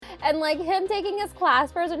and like him taking his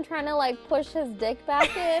claspers and trying to like push his dick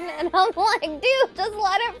back in, and I'm like, dude, just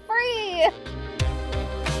let it free.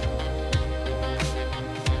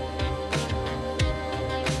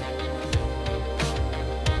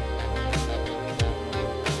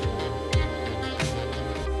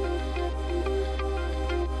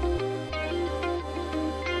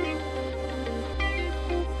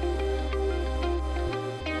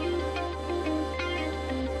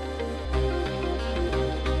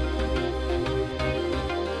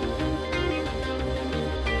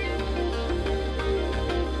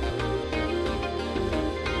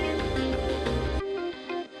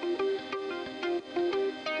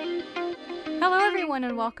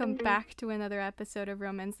 And welcome back to another episode of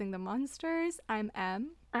Romancing the Monsters. I'm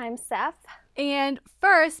Em. I'm Seth. And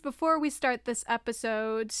first, before we start this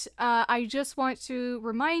episode, I just want to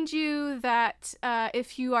remind you that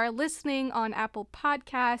if you are listening on Apple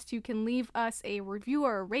Podcast, you can leave us a review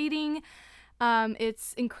or a rating.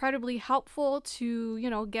 It's incredibly helpful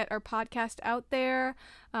to, get our podcast out there.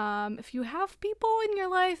 If you have people in your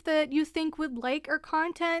life that you think would like our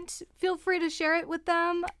content, feel free to share it with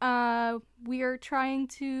them. We are trying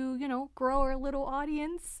to, grow our little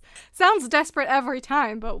audience. Sounds desperate every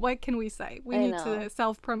time, but what can we say? We need to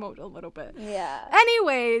self-promote a little bit. Yeah.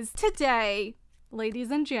 Anyways, today,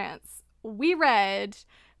 ladies and gents, we read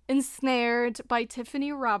Ensnared by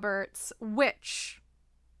Tiffany Roberts, which...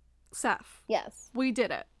 Seth. Yes. We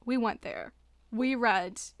did it. We went there. We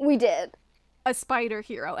read. We did. A spider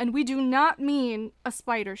hero. And we do not mean a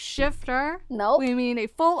spider shifter. Nope. We mean a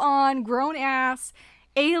full-on, grown-ass,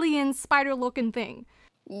 alien spider-looking thing.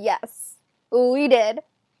 Yes. We did.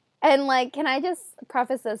 And, can I just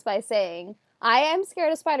preface this by saying, I am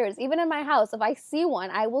scared of spiders. Even in my house, if I see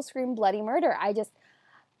one, I will scream bloody murder.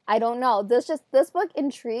 I don't know. This book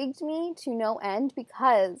intrigued me to no end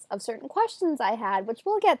because of certain questions I had, which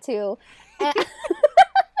we'll get to. And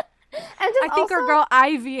I think our girl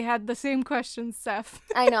Ivy had the same questions, Steph.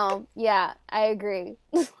 I know. Yeah, I agree.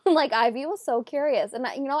 Ivy was so curious, and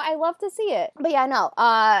I love to see it. But yeah, no.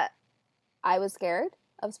 I was scared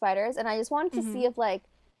of spiders, and I just wanted to see if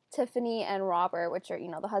Tiffany and Robert, which are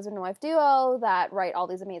the husband and wife duo that write all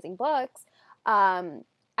these amazing books.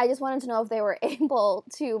 I just wanted to know if they were able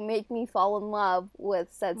to make me fall in love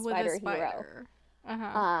with said spider hero.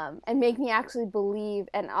 Uh-huh. And make me actually believe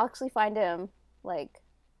and actually find him,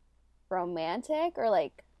 romantic or,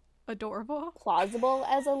 adorable? Plausible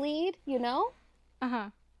as a lead, Uh-huh.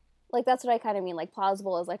 That's what I kind of mean,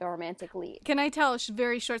 plausible as, a romantic lead. Can I tell a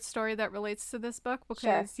very short story that relates to this book?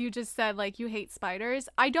 Because you just said, you hate spiders.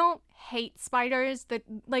 I don't hate spiders.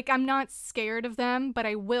 I'm not scared of them, but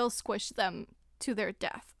I will squish them to their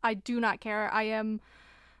death. I do not care. I'm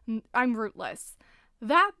rootless.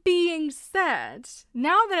 That being said,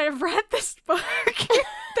 now that I've read this book,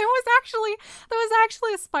 there was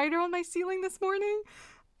actually a spider on my ceiling this morning,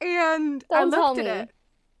 and I looked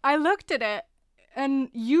at it, and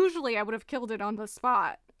usually I would have killed it on the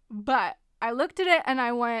spot, but I looked at it and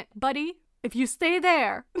I went, buddy, if you stay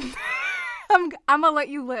there, I'm gonna let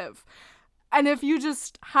you live. And if you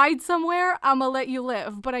just hide somewhere, I'm gonna let you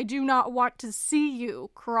live. But I do not want to see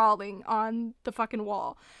you crawling on the fucking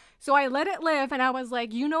wall. So I let it live, and I was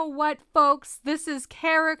like, you know what, folks? This is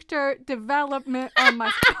character development on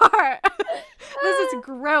my part. This is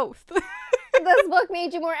growth. This book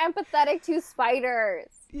made you more empathetic to spiders.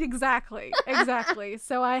 Exactly.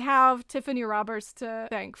 So I have Tiffany Roberts to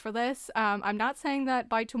thank for this. I'm not saying that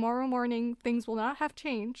by tomorrow morning things will not have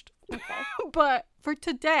changed. Okay. But for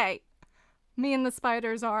today... me and the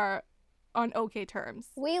spiders are on okay terms.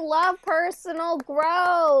 We love personal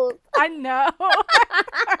growth. I know.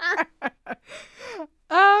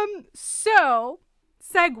 So,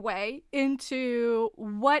 segue into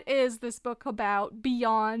what is this book about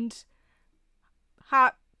beyond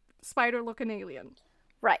hot spider-looking alien?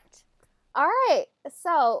 Right. All right.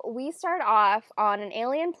 So, we start off on an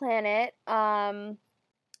alien planet.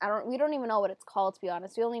 We don't even know what it's called, to be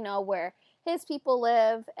honest. We only know where his people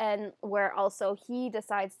live and where also he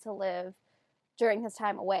decides to live during his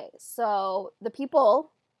time away. So the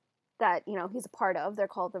people that, he's a part of, they're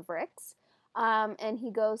called the Vricks. And he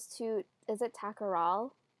goes to, is it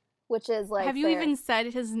Takaral? Which is have you even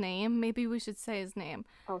said his name? Maybe we should say his name.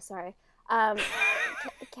 Oh, sorry. Catan.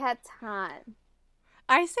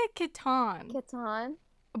 I said Catan. Catan?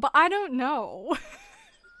 But I don't know.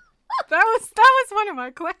 That was one of my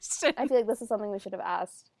questions. I feel like this is something we should have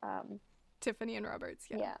asked. Tiffany and Roberts,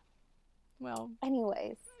 yeah. Well.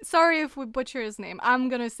 Anyways. Sorry if we butcher his name. I'm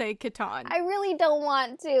gonna say Catan. I really don't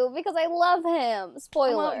want to because I love him.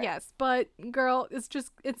 Spoiler. Well, yes, but girl, it's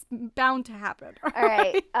bound to happen. All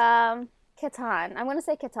right. Khitan. I'm going to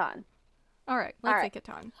say Khitan. All right, let's say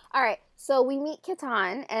Khitan. All right, so we meet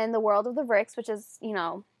Khitan and the world of the Vrix, which is,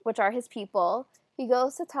 which are his people. He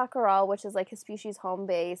goes to Takraal, which is, like, his species' home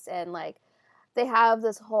base, and, like, they have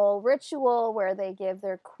this whole ritual where they give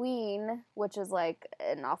their queen, which is, like,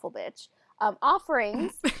 an awful bitch,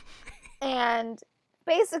 offerings. And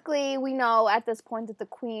basically, we know at this point that the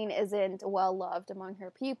queen isn't well-loved among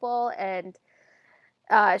her people, and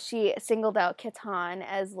she singled out Khitan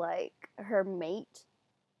as, like, her mate,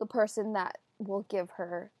 the person that will give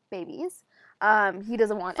her babies. He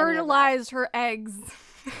doesn't want fertilize her eggs.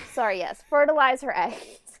 Sorry, yes, fertilize her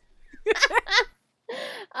eggs.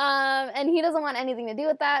 And he doesn't want anything to do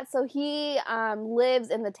with that, so he lives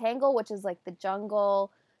in the Tangle, which is like the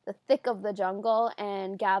jungle, the thick of the jungle,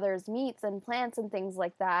 and gathers meats and plants and things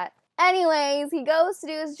like that. Anyways, he goes to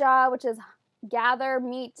do his job, which is gather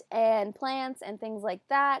meat and plants and things like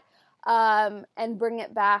that, and bring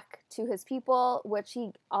it back to his people, which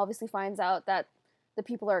he obviously finds out that the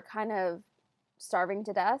people are kind of starving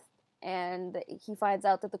to death, and he finds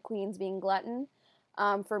out that the queen's being glutton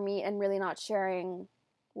for meat and really not sharing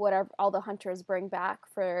whatever all the hunters bring back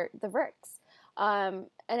for the Vrix. And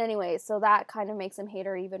anyway, so that kind of makes him hate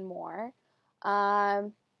her even more.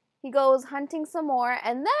 He goes hunting some more,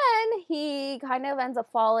 and then he kind of ends up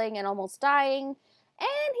falling and almost dying,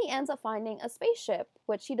 and he ends up finding a spaceship,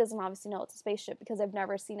 which he doesn't obviously know it's a spaceship because I've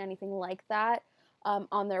never seen anything like that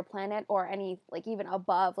on their planet, or any, like, even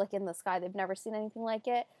above, like in the sky. They've never seen anything like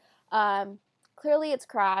it. Clearly it's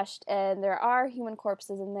crashed, and there are human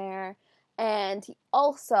corpses in there, and he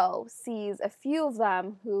also sees a few of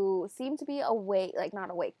them who seem to be awake, like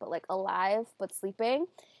not awake, but like alive, but sleeping.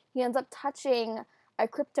 He ends up touching a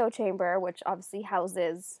crypto chamber, which obviously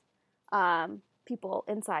houses people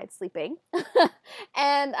inside sleeping.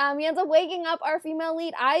 And he ends up waking up our female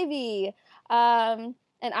lead, Ivy. And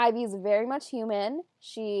Ivy is very much human.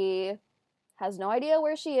 She has no idea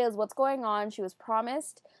where she is, what's going on. She was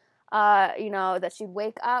promised, that she'd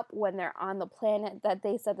wake up when they're on the planet that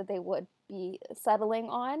they said that they would be settling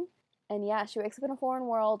on. And yeah, she wakes up in a foreign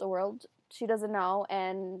world, a world she doesn't know,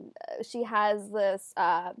 and she has this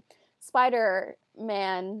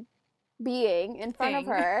Spider-Man being in front of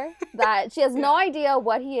her that she has no idea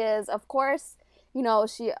what he is. Of course,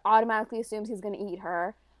 she automatically assumes he's going to eat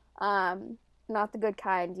her. Not the good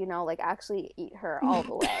kind, like actually eat her all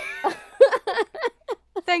the way.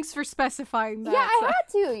 Thanks for specifying that. Yeah, I had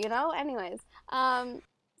to, anyways.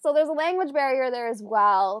 So there's a language barrier there as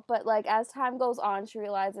well, but like as time goes on, she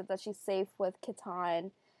realizes that she's safe with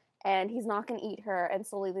Khitan, and he's not going to eat her, and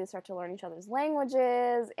slowly they start to learn each other's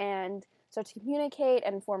languages and start to communicate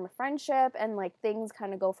and form a friendship, and like things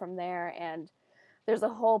kind of go from there. And there's a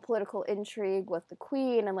whole political intrigue with the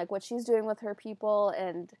queen and like what she's doing with her people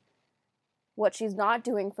and what she's not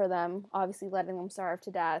doing for them, obviously letting them starve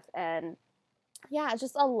to death. And yeah,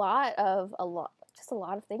 just a lot of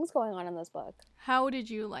things going on in this book. How did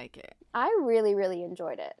you like it? I really, really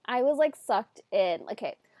enjoyed it. I was like sucked in.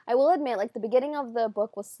 Okay, I will admit, like the beginning of the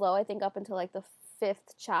book was slow, I think up until like the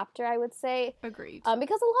 5th chapter, I would say. Agreed.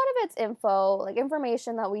 Because a lot of it's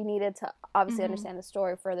information that we needed to obviously understand the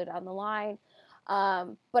story further down the line.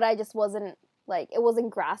 But I just wasn't, like, it wasn't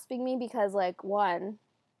grasping me because, like, one,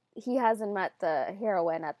 he hasn't met the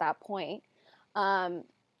heroine at that point.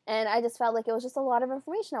 And I just felt like it was just a lot of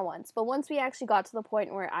information at once. But once we actually got to the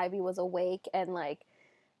point where Ivy was awake and, like,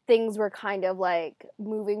 things were kind of, like,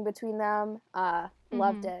 moving between them,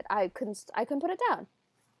 loved it. I couldn't put it down.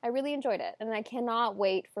 I really enjoyed it. And I cannot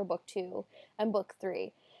wait for book 2 and book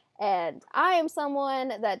 3. And I am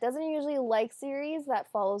someone that doesn't usually like series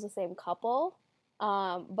that follows the same couple.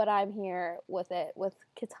 But I'm here with it, with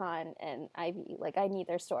Khitan and Ivy. Like, I need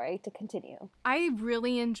their story to continue. I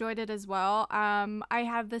really enjoyed it as well. I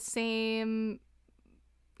had the same,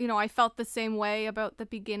 I felt the same way about the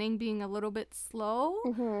beginning being a little bit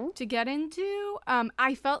slow to get into.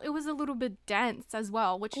 I felt it was a little bit dense as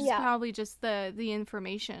well, which is probably just the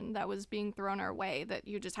information that was being thrown our way that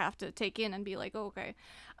you just have to take in and be like, oh, okay.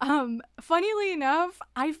 Funnily enough,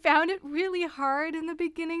 I found it really hard in the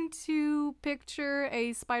beginning to picture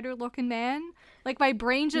a spider-looking man. Like, my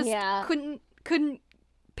brain just couldn't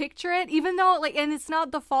picture it, even though, like, and it's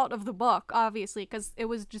not the fault of the book, obviously, because it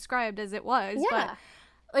was described as it was, but,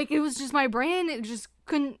 like, it was just my brain, it just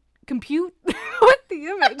couldn't compute with the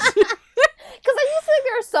image. Because I just feel like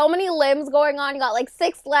there are so many limbs going on. You got, like,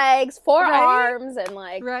 6 legs, 4 arms, and,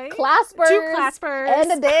 like, claspers. 2 claspers.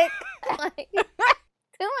 And a dick. Like,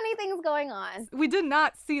 too many things going on. We did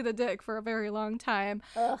not see the dick for a very long time,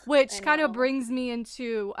 which kind of brings me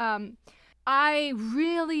into, I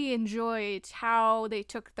really enjoyed how they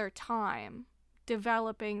took their time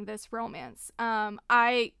developing this romance. I'm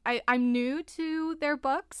new to their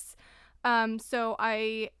books, so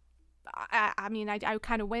I mean, I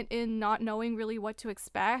kind of went in not knowing really what to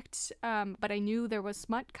expect, but I knew there was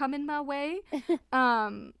smut coming my way.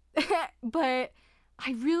 But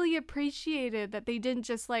I really appreciated that they didn't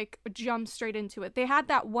just like jump straight into it. They had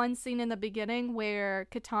that one scene in the beginning where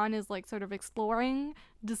Catan is like sort of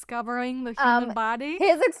discovering the human body.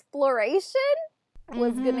 His exploration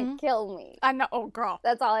was gonna kill me. I know, oh girl.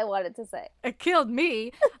 That's all I wanted to say. It killed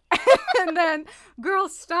me. And then girl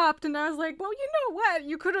stopped and I was like, well, you know what?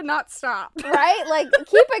 You could have not stopped. Right? Like,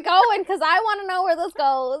 keep it going because I want to know where this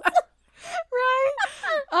goes.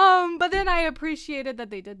 Right? But then I appreciated that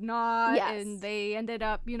they did not. Yes. And they ended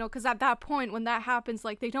up, you know, because at that point when that happens,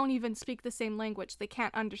 like, they don't even speak the same language. They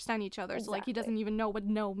can't understand each other. Exactly. So, like, he doesn't even know what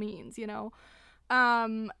no means, you know?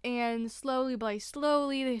 And slowly by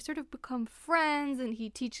slowly, they sort of become friends, and he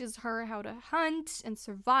teaches her how to hunt and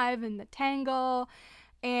survive in the tangle.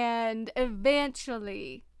 And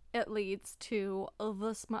eventually it leads to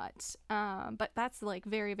the smut. But that's like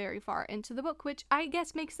very, very far into the book, which I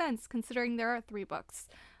guess makes sense considering there are 3 books,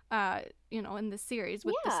 you know, in the series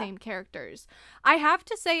with the same characters. I have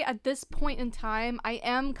to say at this point in time, I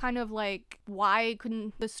am kind of like, why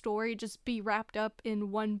couldn't the story just be wrapped up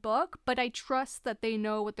in one book? But I trust that they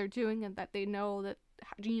know what they're doing and that they know that,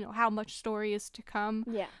 you know, how much story is to come.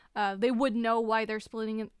 They would know why they're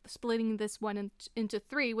splitting this one into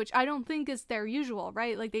 3, which I don't think is their usual,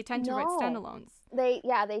 right? Like, they tend to write standalones. They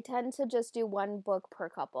tend to just do one book per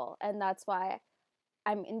couple, and that's why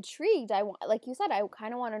I'm intrigued. Like you said, I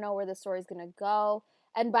kind of want to know where the story's gonna go.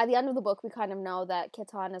 And by the end of the book, we kind of know that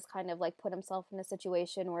Catan has kind of like put himself in a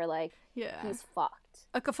situation where like he's fucked.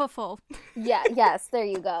 A kerfuffle. Yes, there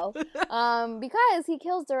you go. Because he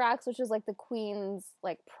kills Darax, which is like the queen's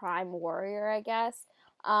like prime warrior, I guess.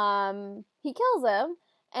 He kills him,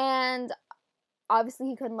 and obviously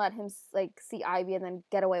he couldn't let him like see Ivy and then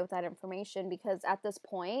get away with that information, because at this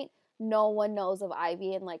point no one knows of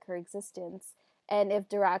Ivy and like her existence. And if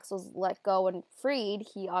Darax was let go and freed,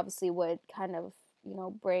 he obviously would kind of, you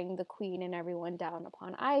know, bring the queen and everyone down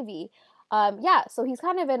upon Ivy. So he's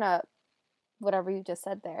kind of in a, whatever you just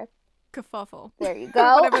said there. Kerfuffle. There you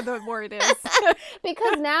go. Whatever the word is.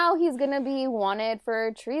 Because now he's going to be wanted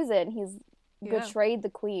for treason. He's betrayed the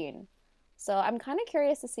queen. So I'm kind of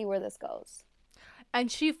curious to see where this goes. And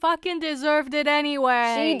she fucking deserved it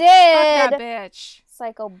anyway. She did. Fuck that bitch.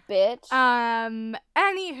 Psycho bitch.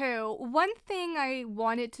 Anywho, one thing I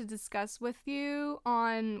wanted to discuss with you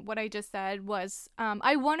on what I just said was,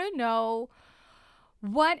 I want to know,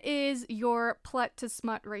 what is your plot to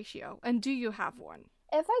smut ratio, and do you have one?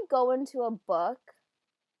 If I go into a book,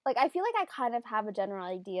 like, I feel like I kind of have a general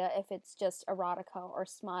idea if it's just erotica or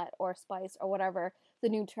smut or spice or whatever the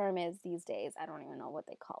new term is these days. I don't even know what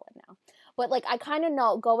they call it now. But, like, I kind of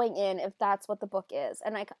know going in if that's what the book is.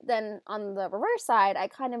 And then on the reverse side, I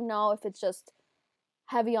kind of know if it's just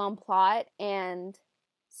heavy on plot and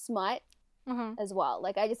smut as well.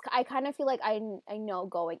 Like, I kind of feel like I know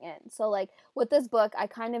going in. So, like, with this book, I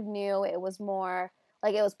kind of knew it was more...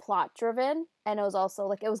 like, it was plot driven, and it was also,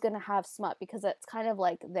 like, it was going to have smut because it's kind of,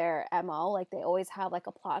 like, their MO. Like, they always have, like,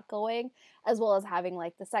 a plot going, as well as having,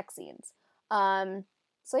 like, the sex scenes.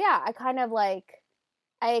 So, yeah, I kind of, like,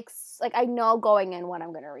 I know going in what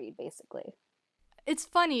I'm going to read, basically. It's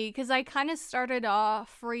funny, because I kind of started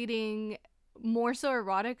off reading more so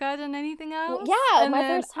erotica than anything else. Well, yeah, and my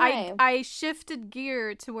then first time. I shifted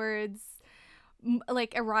gear towards...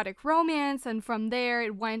 like erotic romance, and from there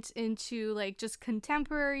it went into like just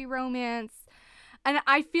contemporary romance. And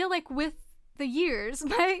I feel like with the years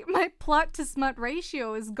my plot to smut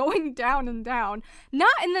ratio is going down and down,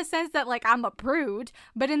 not in the sense that like I'm a prude,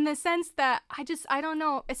 but in the sense that I don't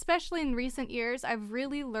know, especially in recent years, I've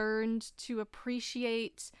really learned to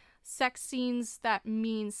appreciate sex scenes that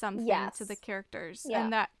mean something to the characters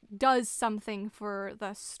and that does something for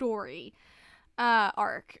the story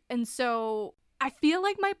arc. And so I feel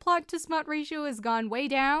like my plot to smut ratio has gone way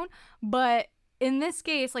down, but in this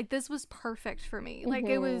case, like, this was perfect for me. Like,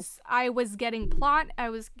 I was getting plot, I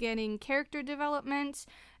was getting character development,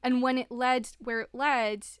 and when it led where it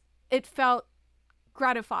led, it felt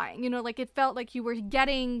gratifying. You know, like, it felt like you were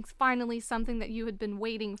getting finally something that you had been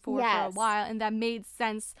waiting for a while, and that made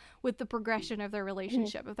sense with the progression of their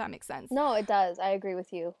relationship, if that makes sense. No, it does. I agree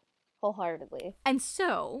with you wholeheartedly. And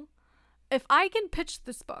so, if I can pitch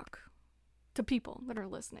this book to people that are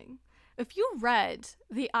listening, if you read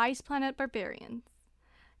The Ice Planet Barbarians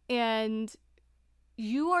and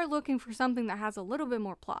you are looking for something that has a little bit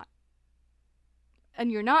more plot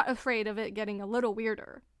and you're not afraid of it getting a little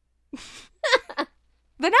weirder,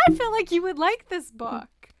 then I feel like you would like this book,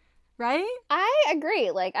 right? I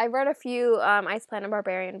agree. Like, I read a few Ice Planet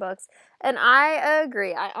Barbarian books, and I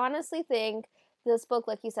agree. I honestly think this book,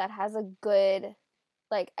 like you said, has a good,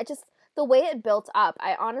 like, the way it built up,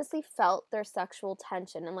 I honestly felt their sexual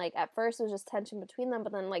tension. And, like, at first it was just tension between them,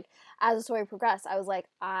 but then, like, as the story progressed, I was like,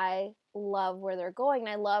 I love where they're going. And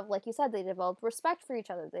I love, like you said, they developed respect for each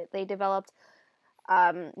other. They developed,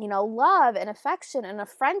 love and affection and a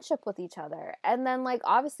friendship with each other. And then, like,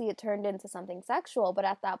 obviously it turned into something sexual, but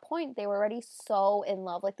at that point they were already so in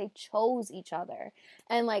love. Like, they chose each other.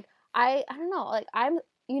 And, like, I don't know, like, I'm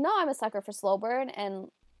a sucker for slow burn, and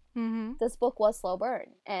this book was slow burn.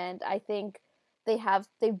 And I think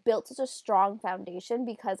they've built such a strong foundation,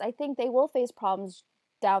 because I think they will face problems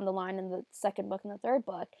down the line in the second book and the third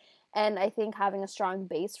book. And I think having a strong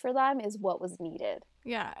base for them is what was needed.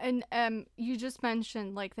 Yeah, and you just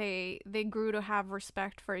mentioned, like, they grew to have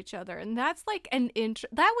respect for each other, and that's like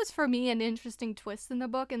that was for me an interesting twist in the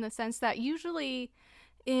book, in the sense that usually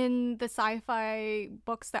in the sci-fi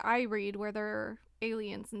books that I read, where they're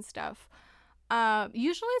aliens and stuff,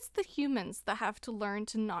 usually it's the humans that have to learn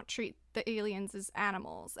to not treat the aliens as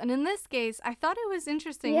animals. And in this case, I thought it was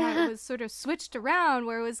interesting how it was sort of switched around,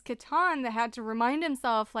 where it was Catan that had to remind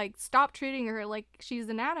himself, like, stop treating her like she's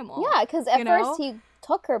an animal. Yeah, because at first he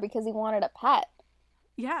took her because he wanted a pet.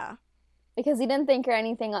 Yeah. Because he didn't think her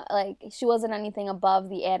anything, like, she wasn't anything above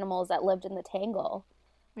the animals that lived in the Tangle.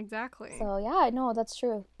 Exactly. So, yeah, no, that's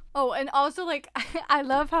true. Oh, and also, like, I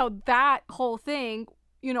love how that whole thing,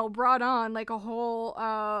 brought on, like, a whole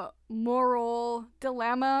moral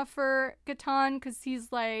dilemma for Catan, because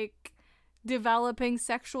he's, like, developing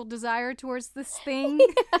sexual desire towards this thing.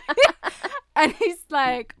 And he's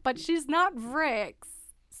like, but she's not Vrix,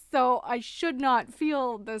 so I should not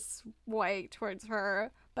feel this way towards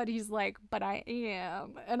her. But he's like, but I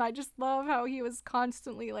am. And I just love how he was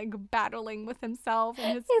constantly, like, battling with himself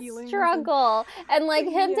and his feelings. Struggle. And, like,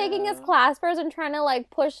 him taking his claspers and trying to, like,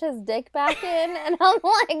 push his dick back in. And I'm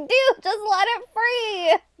like, dude, just let it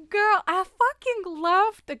free. Girl, I fucking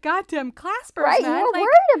love the goddamn claspers, right? man. You were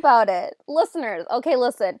worried about it. Listeners, okay,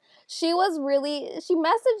 listen. She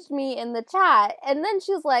messaged me in the chat, and then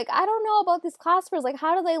she was like, I don't know about these claspers. Like,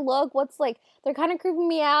 how do they look? They're kind of creeping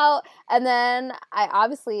me out. And then I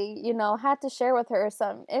obviously, had to share with her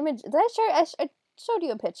some image. Did I share? I showed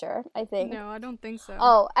you a picture, I think. No, I don't think so.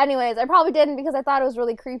 Oh, anyways, I probably didn't, because I thought it was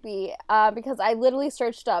really creepy, because I literally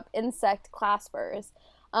searched up insect claspers.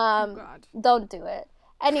 Oh, God. Don't do it.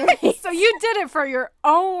 Anyway. So you did it for your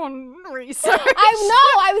own research.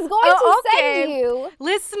 I was going to send you.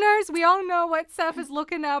 Listeners, we all know what Seth is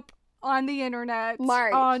looking up on the internet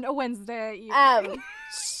on a Wednesday evening.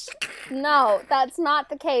 No, that's not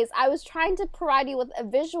the case. I was trying to provide you with a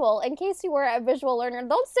visual in case you were a visual learner.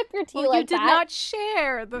 Don't sip your tea like that. You did not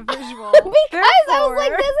share the visual. Because I was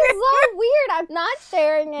like, this is so weird. I'm not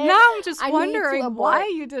sharing it. Now I'm just wondering why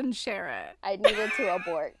you didn't share it. I needed to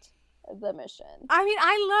abort the mission. I mean,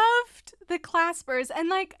 I loved the claspers, and,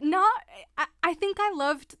 like, I think I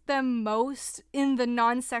loved them most in the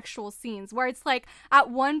non-sexual scenes, where it's like, at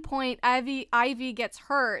one point Ivy gets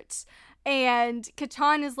hurt, and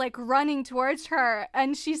Catan is, like, running towards her,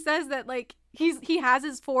 and she says that, like, he has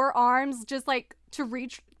his forearms just, like, to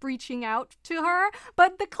reaching out to her,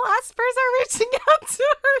 but the claspers are reaching out to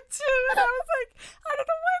her too, and I was like, I don't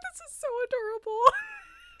know why this is so adorable.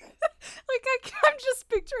 Like, I'm just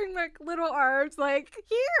picturing, like, little arms, like,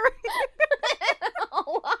 here.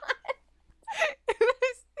 What?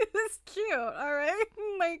 It was cute, all right?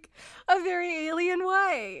 Like, a very alien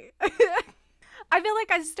way. I feel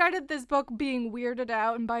like I started this book being weirded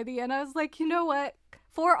out, and by the end I was like, you know what?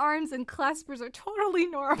 Forearms and claspers are totally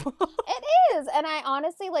normal. It is, and I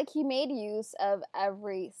honestly, like, he made use of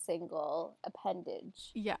every single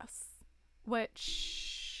appendage. Yes.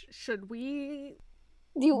 Which, should we...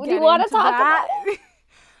 Do you want to talk about it?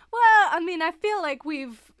 Well, I mean, I feel like we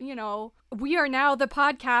are now the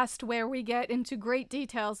podcast where we get into great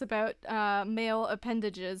details about male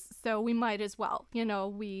appendages, so we might as well.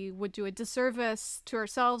 We would do a disservice to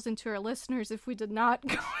ourselves and to our listeners if we did not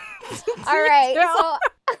go into detail. All right, so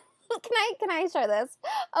can I share this?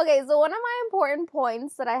 Okay, so one of my important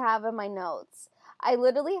points that I have in my notes, I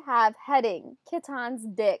literally have heading, Catan's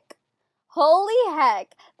dick. Holy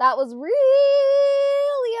heck, that was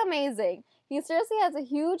really amazing. He seriously has a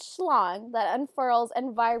huge schlong that unfurls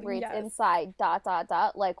and vibrates inside, ...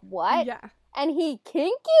 Like, what? Yeah. And he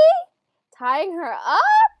kinky? Tying her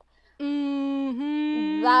up?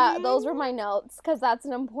 Mm-hmm. Those were my notes, because that's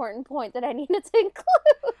an important point that I needed to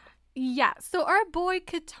include. Yeah, so our boy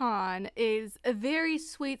Catan is a very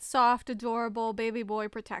sweet, soft, adorable baby boy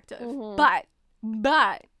protective. Mm-hmm. But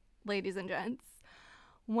But, ladies and gents,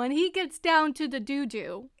 when he gets down to the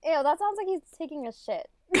doo-doo... Ew, that sounds like he's taking a shit.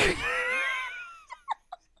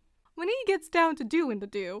 When he gets down to doing the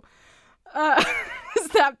do, is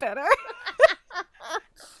that better?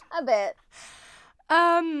 A bit.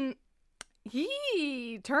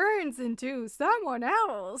 He turns into someone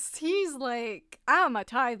else. He's like, I'ma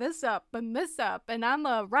tie this up, and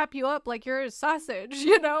I'ma wrap you up like you're a sausage,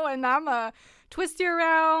 you know, and I'ma twist you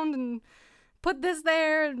around and put this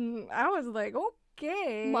there. And I was like,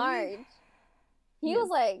 okay. Marge. He was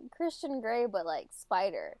like Christian Grey, but like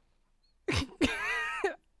Spider.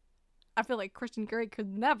 I feel like Christian Grey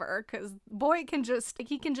could never, because boy he can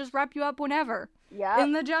just wrap you up whenever. Yeah.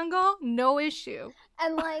 In the jungle, no issue.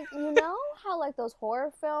 And like, you know how like those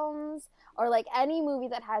horror films or like any movie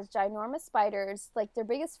that has ginormous spiders, like their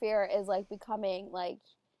biggest fear is like becoming like,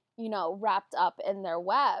 you know, wrapped up in their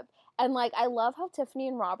web. And like, I love how Tiffany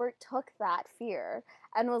and Robert took that fear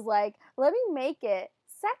and was like, let me make it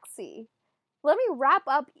sexy. Let me wrap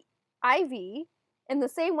up Ivy in the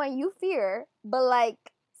same way you fear, but like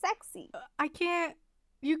sexy.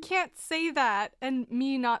 You can't say that and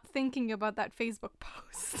me not thinking about that Facebook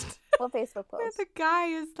post. What Facebook post? The guy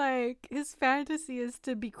is like, his fantasy is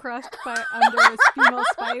to be crushed by under a female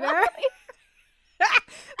spider.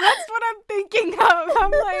 That's what I'm thinking of.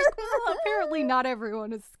 I'm like, well, apparently not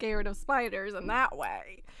everyone is scared of spiders in that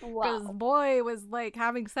way. Because boy was like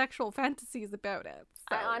having sexual fantasies about it.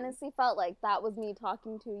 So. I honestly felt like that was me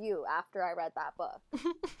talking to you after I read that book.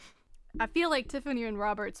 I feel like Tiffany and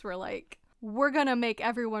Roberts were like, we're gonna make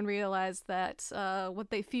everyone realize that what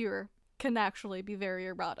they fear can actually be very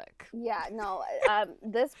erotic. Yeah, no,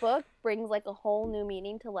 this book brings like a whole new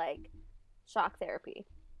meaning to like shock therapy.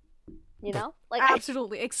 You know? Like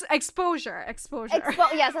absolutely. Exposure. Yes,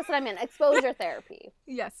 that's what I meant. Exposure therapy.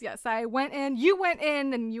 Yes. You went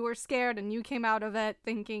in and you were scared and you came out of it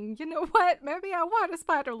thinking, you know what? Maybe I want a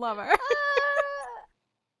spider lover.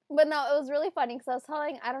 But no, it was really funny because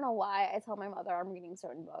I don't know why I tell my mother I'm reading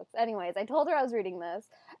certain books. Anyways, I told her I was reading this.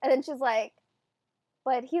 And then she's like,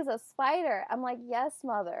 but he's a spider. I'm like, yes,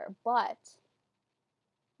 mother, but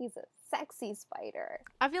he's a sexy spider.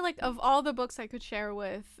 I feel like of all the books I could share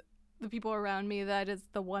with the people around me, that is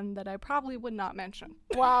the one that I probably would not mention.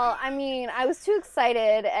 Well, I mean, I was too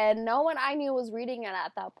excited and no one I knew was reading it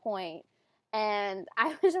at that point. And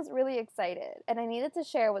I was just really excited. And I needed to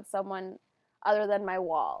share with someone other than my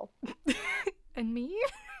wall. And me?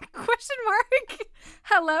 Question mark?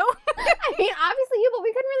 Hello? I mean, obviously you, but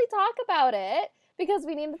we couldn't really talk about it because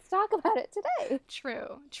we needed to talk about it today.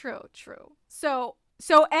 True. So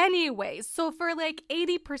anyways, so for like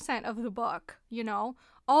 80% of the book, you know,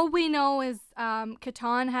 all we know is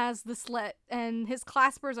Catan has the slit and his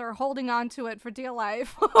claspers are holding on to it for dear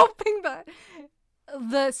life, hoping that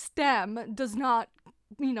the stem does not,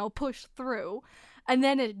 you know, push through. And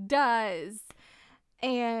then it does.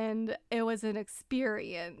 And it was an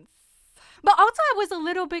experience. But also I was a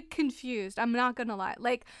little bit confused. I'm not going to lie.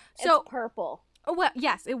 Like, so it's purple. Oh, well,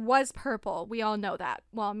 yes, it was purple. We all know that.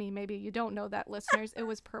 Well, I mean, maybe you don't know that, listeners. It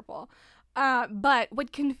was purple. But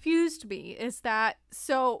what confused me is that,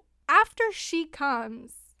 so after she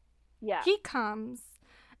comes, he comes,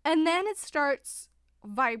 and then it starts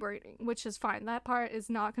vibrating, which is fine. That part is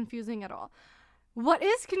not confusing at all. What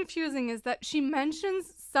is confusing is that she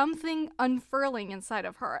mentions something unfurling inside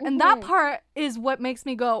of her. And that part is what makes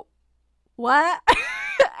me go, what?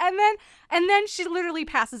 and then she literally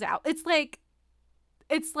passes out. It's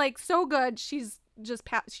like so good she just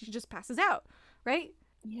passes out, right?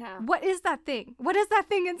 Yeah. What is that thing? What is that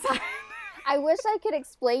thing inside? I wish I could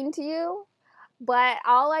explain to you, but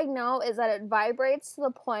all I know is that it vibrates to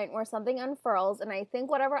the point where something unfurls, and I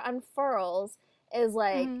think whatever unfurls is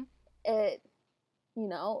like it, you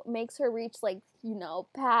know, makes her reach like, you know,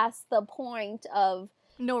 past the point of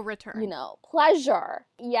no return, you know, pleasure.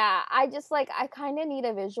 Yeah, I kind of need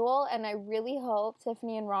a visual, and I really hope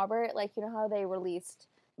Tiffany and Robert, like, you know how they released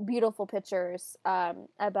beautiful pictures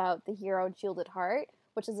about the hero Jeweled Heart,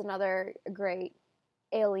 which is another great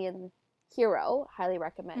alien hero. Highly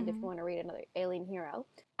recommend if you want to read another alien hero.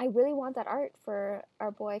 I really want that art for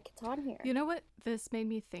our boy Catan here. You know what this made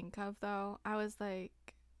me think of, though? I was like,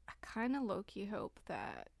 I kind of low-key hope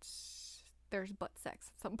that there's butt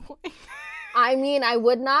sex at some point. I mean, I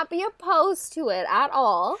would not be opposed to it at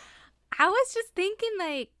all. I was just thinking,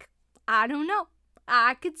 like, I don't know.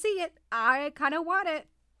 I could see it. I kind of want it.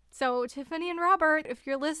 So, Tiffany and Robert, if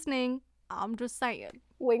you're listening, I'm just saying.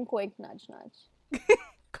 Wink, wink, nudge, nudge.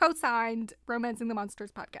 Co-signed Romancing the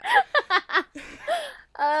Monsters podcast.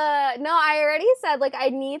 No, I already said, like, I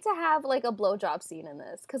need to have, like, a blowjob scene in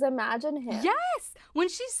this. Because imagine him. Yes! When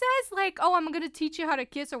she says, like, oh, I'm going to teach you how to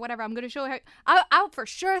kiss or whatever, I'm going to show her. I for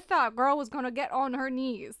sure thought girl was going to get on her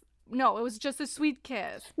knees. No, it was just a sweet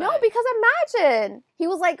kiss. But... No, because imagine. He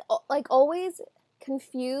was, like always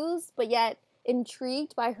confused, but yet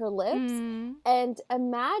intrigued by her lips. And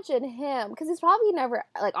imagine him, because he's probably never,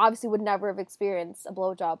 like, obviously would never have experienced a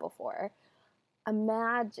blowjob before.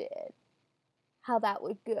 Imagine how that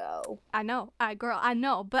would go. I know, I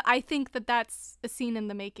know, but I think that that's a scene in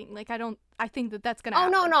the making. Like, I think that that's gonna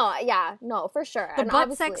happen. No, yeah, no, for sure. The and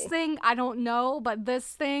butt sex thing, I don't know, but this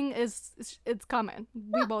thing it's coming.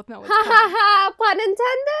 We both know it's coming. Pun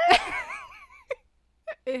intended?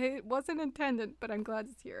 It wasn't intended, but I'm glad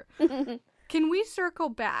it's here. Can we circle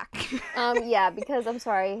back? Yeah, because I'm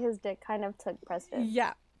sorry, his dick kind of took precedence.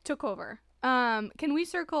 Yeah, took over. Can we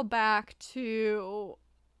circle back to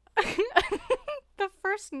the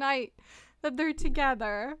first night that they're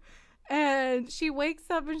together, and she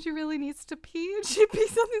wakes up and she really needs to pee, and she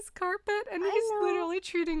pees on this carpet, and he's literally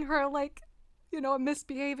treating her like, a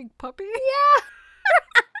misbehaving puppy. Yeah.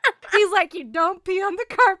 He's like, you don't pee on the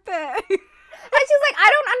carpet. And she's like,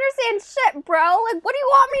 I don't understand shit, bro. Like, what do you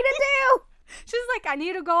want me to do? She's like, I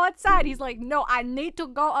need to go outside. He's like, no, I need to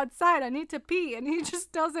go outside. I need to pee. And he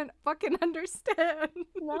just doesn't fucking understand.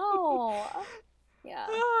 No. Yeah.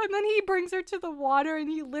 Oh, and then he brings her to the water and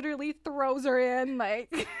he literally throws her in.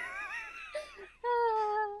 Like,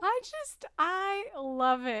 I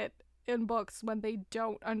love it in books when they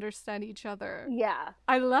don't understand each other. Yeah.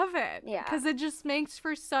 I love it. Yeah. Because it just makes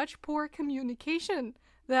for such poor communication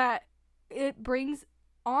that it brings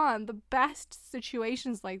on the best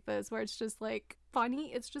situations like this, where it's just like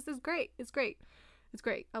funny. It's great. It's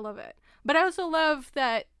great. I love it. But I also love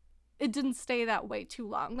that it didn't stay that way too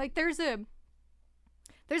long. Like, there's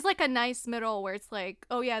like a nice middle where it's like,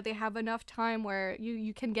 oh yeah, they have enough time where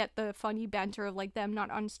you can get the funny banter of like them not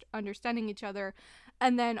understanding each other,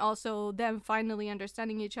 and then also them finally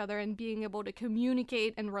understanding each other and being able to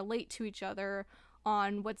communicate and relate to each other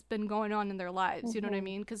on what's been going on in their lives. You know what I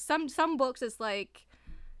mean? Because some books, it's like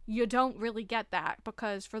you don't really get that,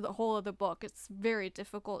 because for the whole of the book it's very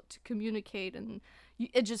difficult to communicate, and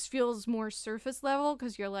it just feels more surface level,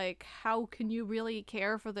 because you're like, how can you really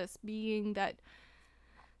care for this being that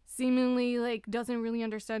seemingly like doesn't really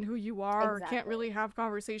understand who you are, or can't really have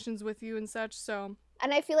conversations with you and such. So,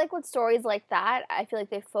 and I feel like with stories like that, I feel like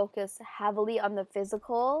they focus heavily on the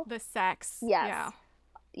physical, the sex. Yes. Yeah.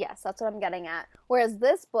 Yes, that's what I'm getting at. Whereas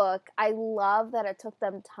this book, I love that it took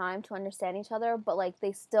them time to understand each other, but, like,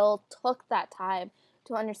 they still took that time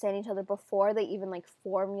to understand each other before they even, like,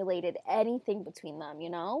 formulated anything between them, you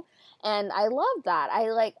know? And I love that.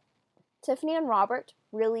 Tiffany and Robert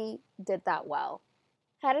really did that well.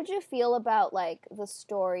 How did you feel about, like, the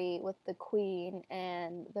story with the Queen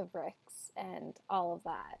and the Vrix and all of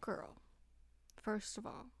that? Girl, first of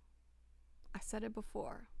all, I said it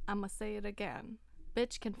before. I'ma say it again.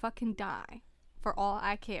 Bitch can fucking die for all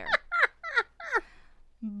I care.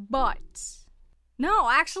 But no,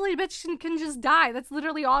 actually, bitch can just die. That's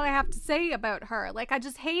literally all I have to say about her. Like, I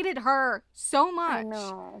just hated her so much. I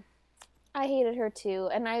know. I hated her too,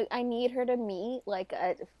 and I need her to meet, like,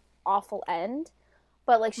 a awful end.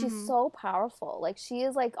 But, like, she's so powerful. Like, she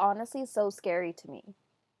is, like, honestly so scary to me.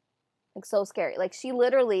 Like, so scary. Like, she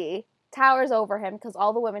literally towers over him, because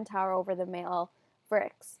all the women tower over the male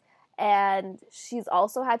Vrix. And she's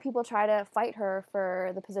also had people try to fight her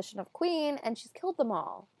for the position of queen, and she's killed them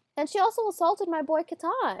all. And she also assaulted my boy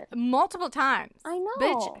Catan. Multiple times. I know.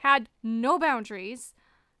 Bitch had no boundaries.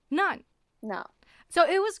 None. No. So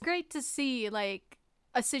it was great to see, like,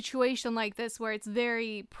 a situation like this where it's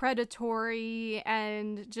very predatory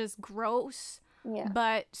and just gross. Yeah.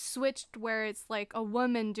 But switched where it's, like, a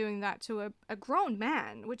woman doing that to a grown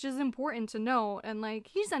man, which is important to know. And, like,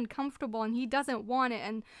 he's uncomfortable and he doesn't want it.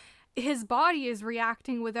 And his body is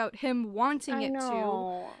reacting without him wanting it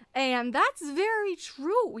to. And that's very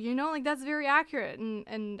true, you know? Like, that's very accurate.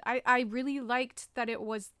 And I really liked that it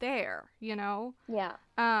was there, you know? Yeah.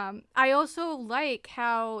 I also like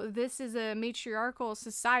how this is a matriarchal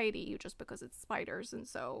society, just because it's spiders, and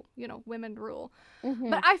so, you know, women rule.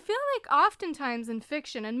 But I feel like oftentimes in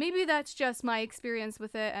fiction, and maybe that's just my experience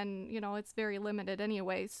with it, and, you know, it's very limited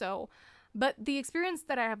anyway, so... But the experience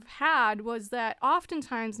that I have had was that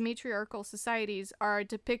oftentimes matriarchal societies are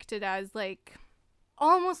depicted as, like,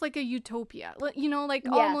 almost like a utopia. You know, like,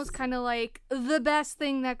 yes. Almost kind of like the best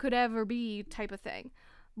thing that could ever be type of thing.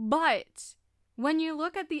 But when you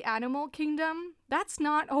look at the animal kingdom, that's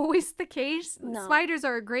not always the case. No. Spiders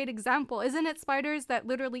are a great example. Isn't it spiders that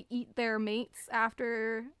literally eat their mates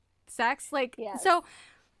after sex. Like, Yes. so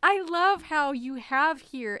I love how you have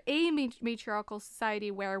here a matriarchal society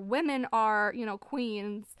where women are, you know,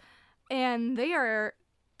 queens, and they are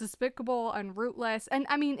despicable and rootless. And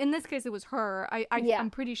I mean, in this case, it was her. I'm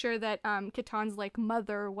pretty sure that Kitan's like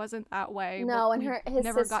mother wasn't that way. No, and his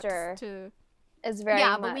never sister got to is very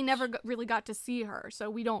much. but we never really got to see her, so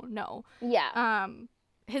we don't know. Yeah.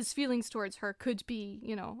 His feelings towards her could be,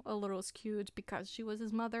 you know, a little skewed because she was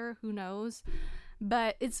his mother. Who knows?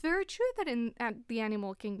 But it's very true that at the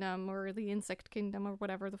animal kingdom or the insect kingdom or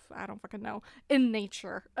whatever I don't fucking know, in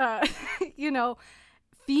nature, you know,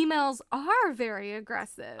 females are very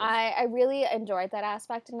aggressive. I really enjoyed that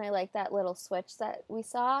aspect, and I like that little switch that we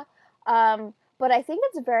saw. But I think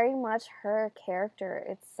it's very much her character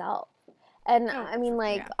itself. And I mean,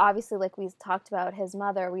 like, obviously, like we talked about his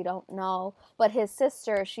mother, we don't know. But his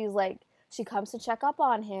sister, she's like, she comes to check up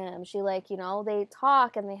on him. She, like, you know, they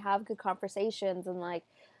talk and they have good conversations. And, like,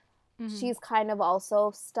 she's kind of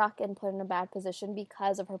also stuck and put in a bad position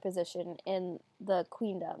because of her position in the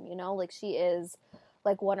queendom, you know? Like, she is,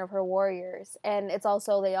 like, one of her warriors. And it's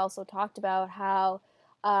also, they also talked about how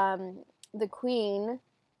the queen,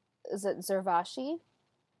 is it Zervashi?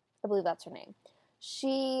 I believe that's her name.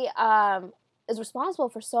 She is responsible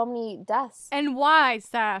for so many deaths. And why,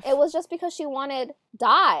 Steph? It was just because she wanted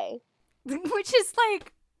Dai. Which is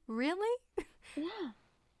like, really? Yeah.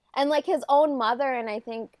 And like his own mother and I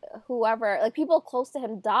think whoever, like people close to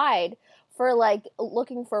him died for like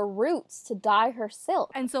looking for roots to dye her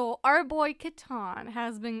silk. And so our boy Kitan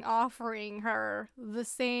has been offering her the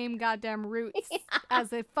same goddamn roots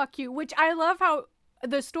as a fuck you, which I love how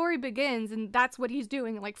the story begins, and that's what he's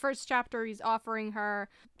doing. Like, first chapter, he's offering her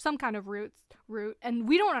some kind of root, and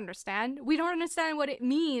we don't understand. We don't understand what it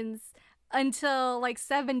means until, like,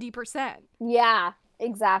 70%. Yeah,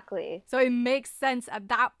 exactly. So it makes sense at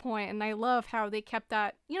that point, and I love how they kept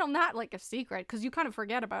that, you know, not, like, a secret, because you kind of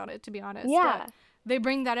forget about it, to be honest. Yeah. But they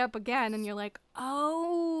bring that up again, and you're like,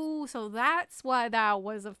 oh, so that's why that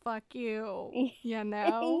was a fuck you, you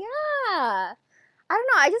know? Yeah. I don't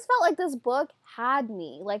know, I just felt like this book had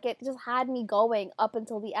me. Like, it just had me going up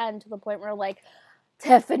until the end to the point where, like,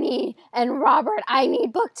 Tiffany and Robert, I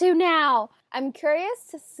need book 2 now. I'm curious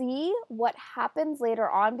to see what happens later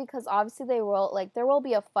on because obviously there will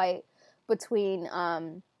be a fight between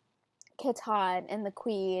Kitan and the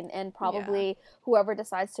queen and probably whoever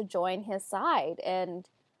decides to join his side. And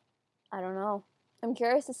I don't know. I'm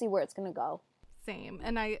curious to see where it's going to go. Same.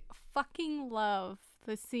 And I fucking love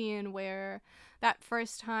the scene where that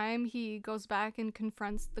first time he goes back and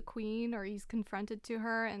confronts the queen, or he's confronted to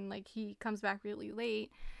her, and like he comes back really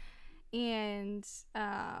late, and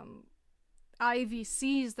Ivy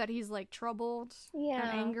sees that he's like troubled and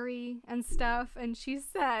angry and stuff, and she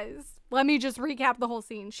says, let me just recap the whole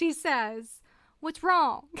scene. She says, what's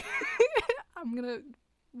wrong? I'm gonna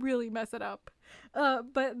really mess it up.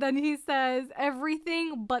 But then he says,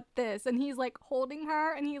 everything but this. And he's like holding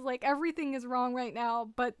her and he's like, everything is wrong right now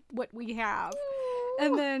but what we have.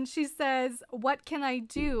 And then she says, what can I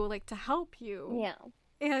do, like, to help you? Yeah.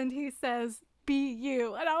 And he says, be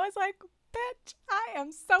you. And I was like, bitch, I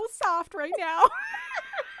am so soft right now.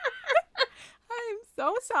 I am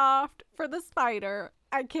so soft for the spider.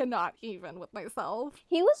 I cannot even with myself.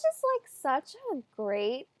 He was just like such a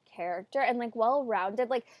great character and like well-rounded.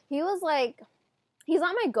 Like he was like, he's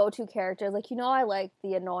not my go-to character. Like, you know, I like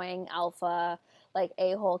the annoying alpha, like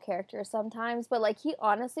a-hole character sometimes, but like he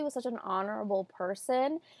honestly was such an honorable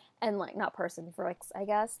person and like not person for like, I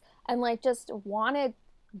guess, and like just wanted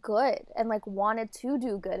good and like wanted to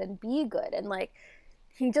do good and be good. And like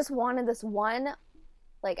he just wanted this one,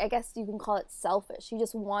 like, I guess you can call it selfish. He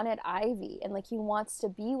just wanted Ivy and like he wants to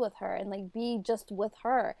be with her and like be just with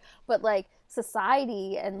her. But like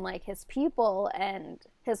society and like his people and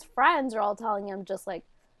his friends are all telling him just like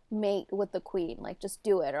mate with the queen, like just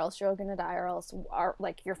do it or else you're gonna die, or else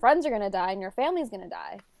like your friends are gonna die and your family's gonna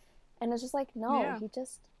die. And it's just like, no, he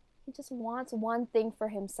just wants one thing for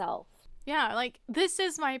himself. Yeah, like this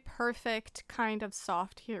is my perfect kind of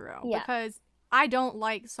soft hero because I don't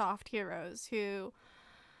like soft heroes who,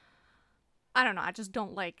 I don't know, I just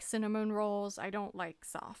don't like cinnamon rolls. I don't like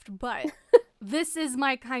soft, but this is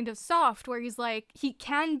my kind of soft where he's like, he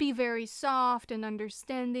can be very soft and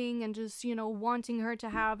understanding and just, you know, wanting her to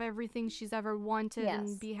have everything she's ever wanted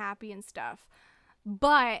and be happy and stuff.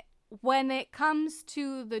 But when it comes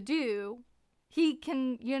to the do, he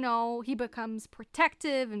can, you know, he becomes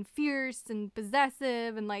protective and fierce and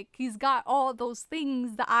possessive and like he's got all those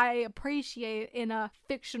things that I appreciate in a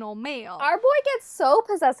fictional male. Our boy gets so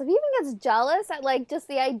possessive. He even gets jealous at like just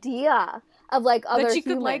the idea of like other that she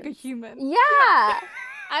humans. Could like a human. Yeah.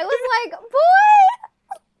 I was like,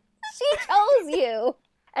 boy, She chose you.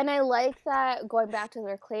 And I like that, going back to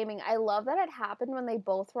their claiming, I love that it happened when they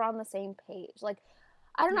both were on the same page. Like,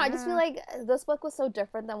 I don't know, I just feel like this book was so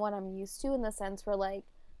different than what I'm used to, in the sense where, like,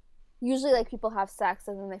 usually, like, people have sex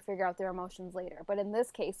and then they figure out their emotions later. But in this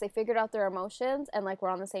case, they figured out their emotions and, like, were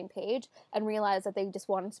on the same page and realized that they just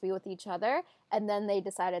wanted to be with each other. And then they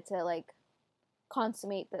decided to, like,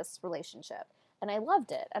 consummate this relationship. And I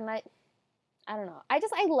loved it. And I don't know.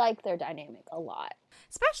 I like their dynamic a lot.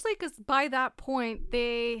 Especially because by that point,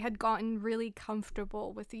 they had gotten really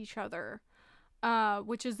comfortable with each other,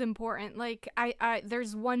 which is important. Like,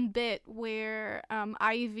 there's one bit where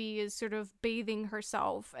Ivy is sort of bathing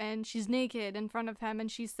herself, and she's naked in front of him, and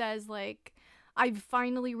she says, like, I've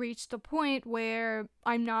finally reached a point where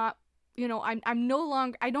I'm not, I no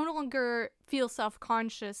longer feel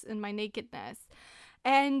self-conscious in my nakedness.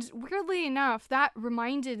 And weirdly enough, that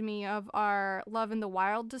reminded me of our Love in the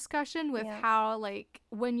Wild discussion with how, like,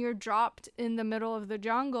 when you're dropped in the middle of the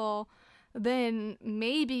jungle, then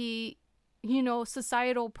maybe,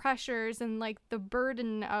 societal pressures and, like, the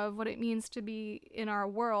burden of what it means to be in our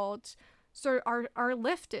world are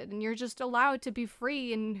lifted, and you're just allowed to be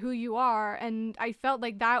free in who you are. And I felt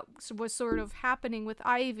like that was sort of happening with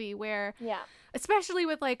Ivy, where especially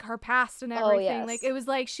with, like, her past and everything, like, it was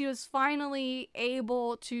like she was finally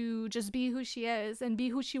able to just be who she is and be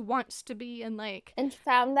who she wants to be, and, like, and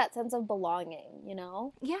found that sense of belonging,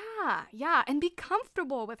 yeah, and be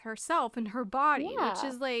comfortable with herself and her body, which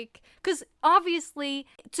is, like, because obviously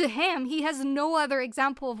to him, he has no other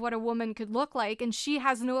example of what a woman could look like, and she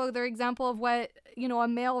has no other example of what, a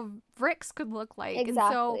male Vrix could look like.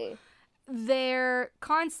 Exactly. And so their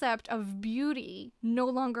concept of beauty no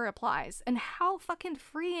longer applies. And how fucking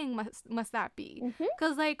freeing must that be?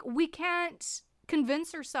 Because, like, we can't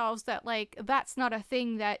convince ourselves that, like, that's not a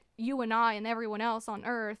thing that you and I and everyone else on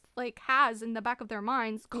Earth, like, has in the back of their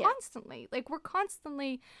minds constantly. Like, we're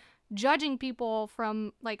constantly judging people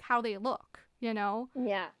from, like, how they look,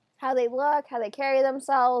 Yeah. How they look, how they carry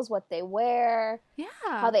themselves, what they wear,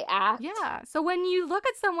 how they act. Yeah. So when you look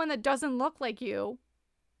at someone that doesn't look like you,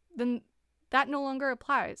 then that no longer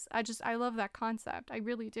applies. I love that concept. I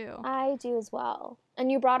really do. I do as well.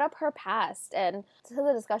 And you brought up her past, and to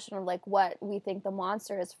the discussion of, like, what we think the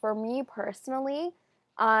monster is. For me personally,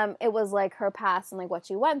 it was, like, her past and, like, what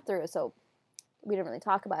she went through. So we didn't really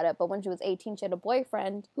talk about it, but when she was 18, she had a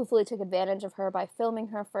boyfriend who fully took advantage of her by filming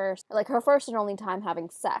her first and only time having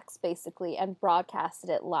sex, basically, and broadcasted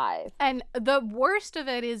it live. And the worst of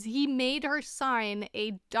it is he made her sign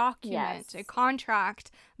a document, a contract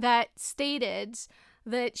that stated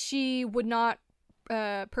that she would not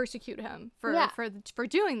persecute him for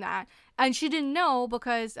doing that. And she didn't know,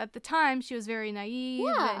 because at the time she was very naive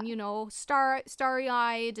and,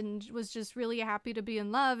 starry-eyed, and was just really happy to be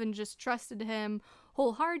in love and just trusted him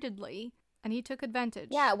wholeheartedly. And he took advantage.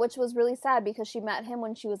 Yeah, which was really sad, because she met him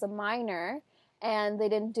when she was a minor, and they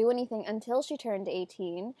didn't do anything until she turned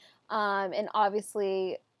 18. And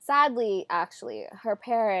obviously, sadly, actually, her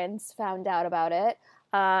parents found out about it.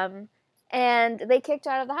 And they kicked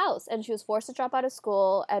her out of the house, and she was forced to drop out of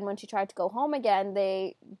school. And when she tried to go home again,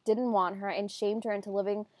 they didn't want her and shamed her into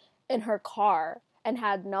living in her car and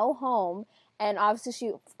had no home. And obviously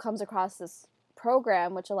she comes across this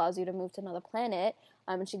program which allows you to move to another planet.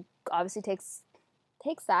 And she obviously takes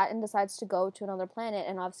that and decides to go to another planet.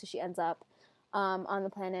 And obviously she ends up on the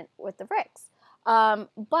planet with the Vrix.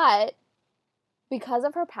 But because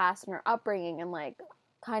of her past and her upbringing and, like,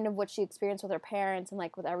 kind of what she experienced with her parents and,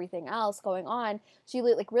 like, with everything else going on, she,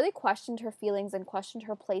 like, really questioned her feelings and questioned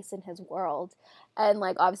her place in his world, and,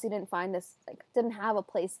 like, obviously didn't have a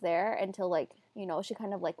place there until, like, she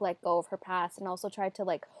kind of, like, let go of her past, and also tried to,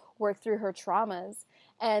 like, work through her traumas.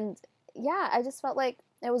 And yeah, I just felt like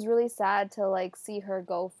it was really sad to, like, see her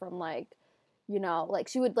go from, like, like,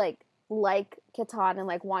 she would, like Khitan and,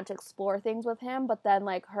 like, want to explore things with him, but then,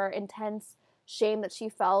 like, her intense shame that she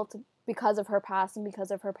felt because of her past and because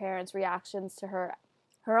of her parents' reactions to her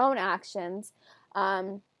own actions,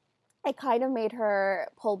 it kind of made her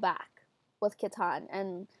pull back with Khitan,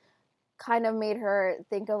 and kind of made her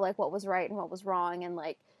think of, like, what was right and what was wrong. And,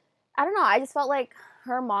 like, I don't know, I just felt like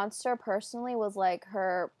her monster personally was, like,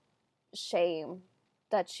 her shame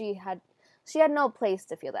that she had no place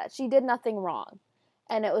to feel that. She did nothing wrong.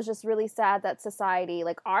 And it was just really sad that society,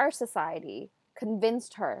 like our society,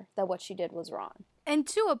 convinced her that what she did was wrong. And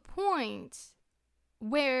to a point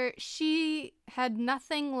where she had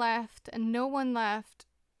nothing left and no one left,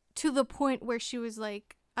 to the point where she was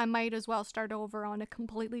like, I might as well start over on a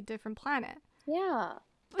completely different planet. Yeah.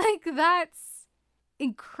 Like, that's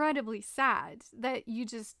incredibly sad that you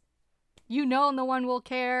you know no one will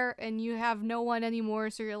care and you have no one anymore,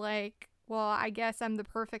 so you're like, well, I guess I'm the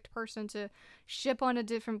perfect person to ship on a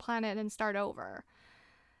different planet and start over.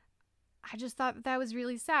 I just thought that was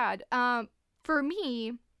really sad. For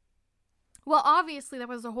me, well, obviously that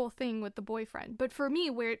was the whole thing with the boyfriend, but for me,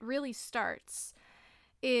 where it really starts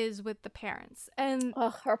is with the parents. And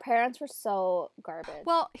her parents were so garbage.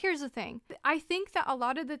 Well, here's the thing. I think that a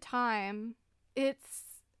lot of the time, it's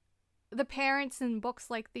the parents in books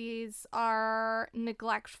like these are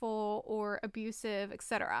neglectful or abusive,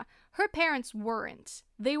 etc. Her parents weren't.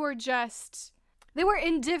 They were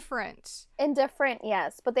indifferent. Indifferent,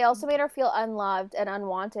 yes. But they also made her feel unloved and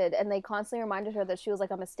unwanted, and they constantly reminded her that she was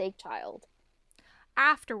like a mistake child.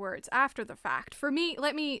 Afterwards, after the fact. For me,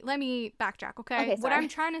 let me backtrack, okay? What I'm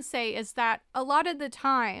trying to say is that a lot of the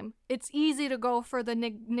time, it's easy to go for the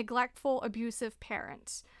neglectful, abusive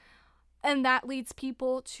parents. And that leads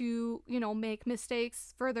people to, make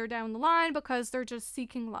mistakes further down the line because they're just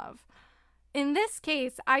seeking love. In this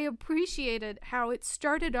case, I appreciated how it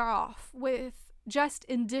started off with just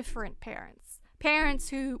indifferent parents. Parents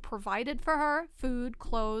who provided for her food,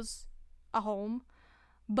 clothes, a home,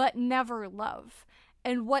 but never love.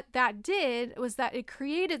 And what that did was that it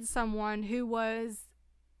created someone who was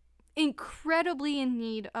incredibly in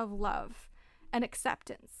need of love and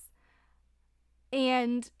acceptance.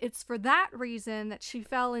 And it's for that reason that she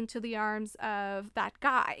fell into the arms of that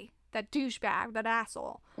guy, that douchebag, that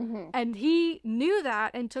asshole. Mm-hmm. And he knew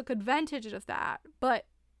that and took advantage of that. But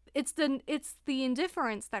it's the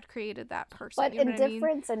indifference that created that person. But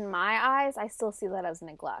indifference, in my eyes, I still see that as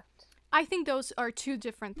neglect. I think those are two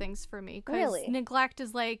different things for me. Really? Neglect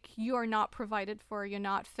is like, you are not provided for, you're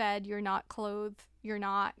not fed, you're not clothed, you're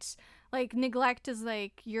not... Like, neglect is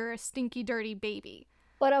like, you're a stinky, dirty baby.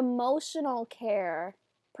 But emotional care,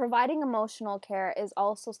 providing emotional care is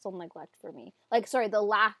also still neglect for me. The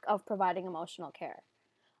lack of providing emotional care.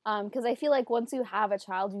 Because I feel like once you have a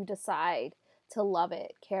child, you decide to love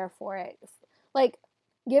it, care for it. Like,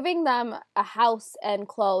 giving them a house and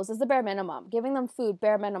clothes is the bare minimum. Giving them food,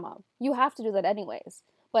 bare minimum. You have to do that anyways.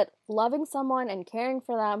 But loving someone and caring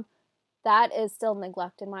for them, that is still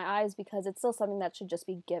neglect in my eyes because it's still something that should just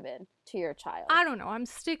be given to your child. I don't know. I'm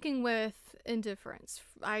sticking with indifference.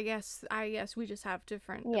 I guess we just have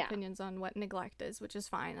different opinions on what neglect is, which is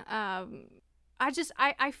fine.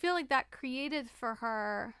 I feel like that created for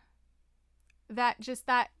her that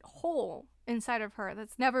hole inside of her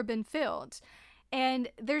that's never been filled. And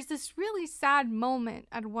there's this really sad moment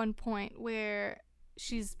at one point where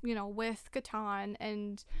she's, with Catan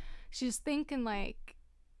and she's thinking like,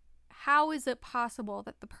 how is it possible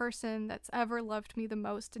that the person that's ever loved me the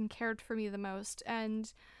most and cared for me the most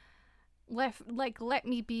and let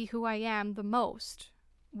me be who I am the most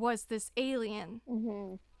was this alien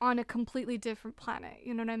on a completely different planet,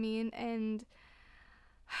 you know what I mean? And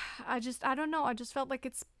I don't know, I just felt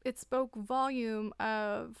like it spoke volume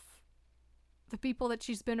of the people that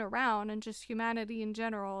she's been around and just humanity in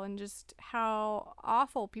general and just how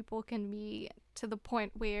awful people can be to the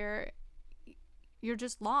point where you're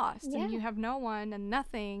just lost and you have no one and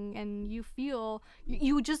nothing and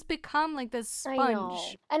you just become like this sponge. I know.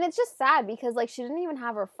 And it's just sad because she didn't even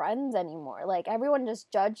have her friends anymore. Everyone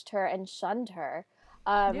just judged her and shunned her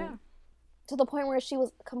to the point where she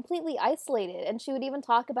was completely isolated. And she would even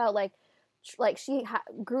talk about she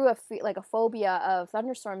grew a phobia of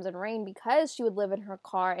thunderstorms and rain because she would live in her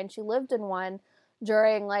car, and she lived in one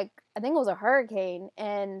during I think it was a hurricane,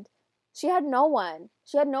 and she had no one.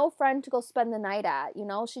 She had no friend to go spend the night at,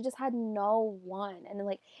 She just had no one. And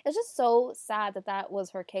it's just so sad that was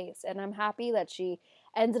her case. And I'm happy that she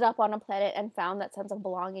ended up on a planet and found that sense of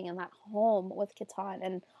belonging in that home with Catan.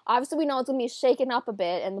 And obviously we know it's going to be shaken up a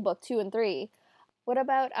bit in the book 2 and 3. What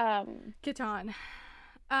about Catan?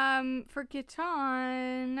 For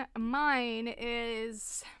Catan, mine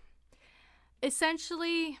is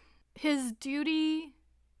essentially his duty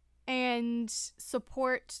and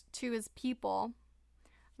support to his people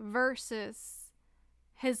versus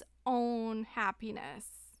his own happiness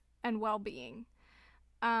and well-being,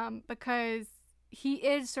 because he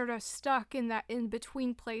is sort of stuck in that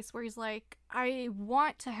in-between place where he's like, I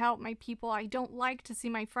want to help my people, I don't like to see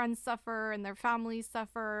my friends suffer and their families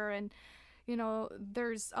suffer, and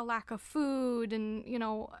there's a lack of food, and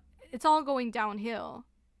it's all going downhill.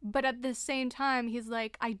 But at the same time, he's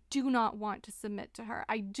like, I do not want to submit to her.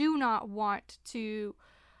 I do not want to,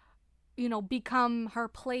 become her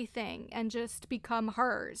plaything and just become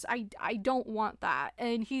hers. I don't want that.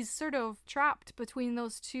 And he's sort of trapped between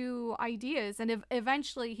those two ideas. And if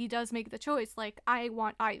eventually he does make the choice, I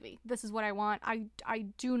want Ivy. This is what I want. I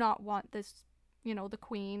do not want this the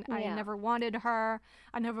queen. I never wanted her.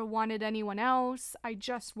 I never wanted anyone else. I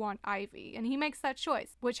just want Ivy. And he makes that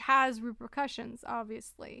choice, which has repercussions,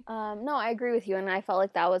 obviously. No, I agree with you. And I felt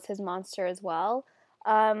like that was his monster as well.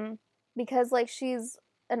 Because, like, she's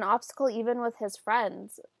an obstacle even with his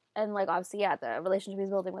friends. And, like, obviously, the relationship he's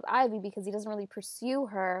building with Ivy, because he doesn't really pursue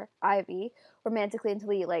her, Ivy, romantically until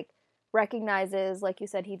he, like, recognizes, like you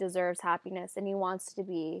said, he deserves happiness and he wants to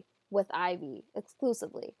be with Ivy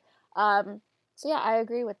exclusively. So yeah, I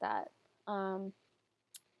agree with that. I'm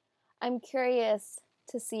curious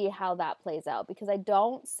to see how that plays out because I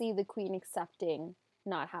don't see the queen accepting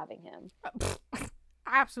not having him.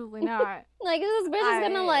 Absolutely not. Like, this bitch is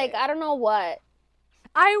gonna, like, I don't know what.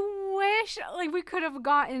 I wish, like, we could have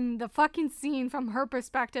gotten the fucking scene from her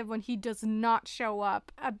perspective when he does not show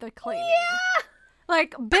up at the cleaning. Yeah!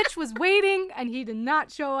 Like, bitch was waiting and he did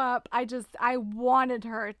not show up. I wanted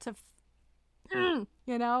her to,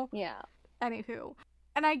 Yeah. Anywho.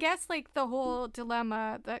 And I guess, like, the whole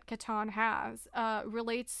dilemma that Catan has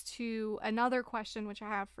relates to another question which I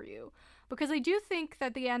have for you. Because I do think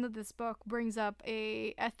that the end of this book brings up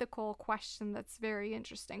a ethical question that's very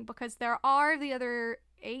interesting. Because there are the other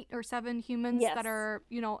 8 or 7 humans that are,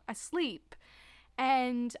 asleep.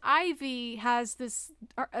 And Ivy has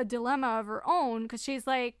a dilemma of her own. Because she's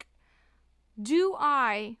like, do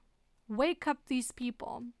I wake up these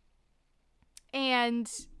people and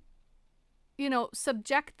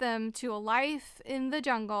subject them to a life in the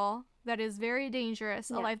jungle that is very dangerous,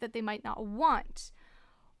 a life that they might not want?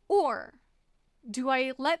 Or do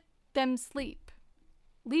I let them sleep,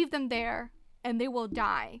 leave them there, and they will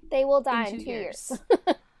die? They will die in 2 years.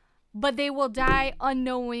 But they will die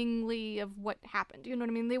unknowingly of what happened. You know what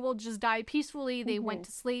I mean? They will just die peacefully. They went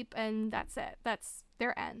to sleep, and that's it. That's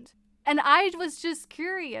their end. And I was just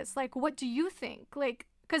curious, like, what do you think? Like,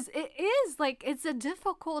 because it is, like, it's a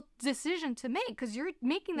difficult decision to make because you're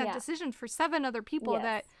making that decision for 7 other people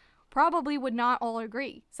that probably would not all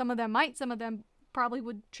agree. Some of them might, some of them probably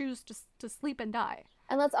would choose to sleep and die.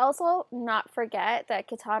 And let's also not forget that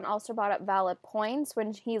Catan also brought up valid points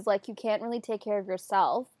when he's like, you can't really take care of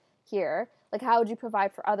yourself here. Like, how would you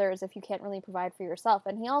provide for others if you can't really provide for yourself?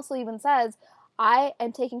 And he also even says, I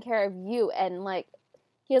am taking care of you. And, like,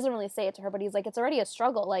 he doesn't really say it to her, but he's like, it's already a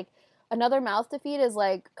struggle. Like, another mouth to feed is,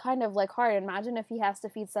 like, kind of, like, hard. Imagine if he has to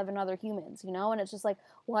feed 7 other humans, And it's just, like,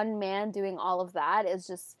 one man doing all of that is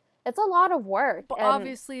just, it's a lot of work. But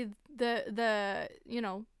obviously, the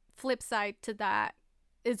flip side to that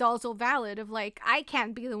is also valid of, like, I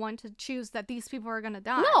can't be the one to choose that these people are going to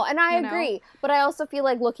die. No, and I agree. But I also feel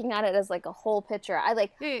like looking at it as, like, a whole picture. I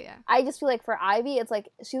just feel like for Ivy, it's, like,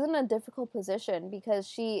 she's in a difficult position because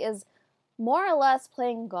she is more or less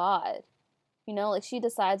playing God. Like, she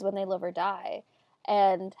decides when they live or die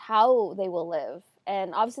and how they will live.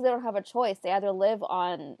 And obviously they don't have a choice. They either live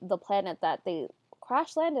on the planet that they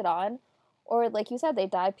crash landed on, or, like you said, they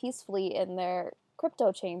die peacefully in their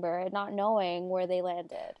crypto chamber and not knowing where they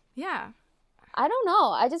landed. Yeah. I don't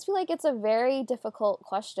know. I just feel like it's a very difficult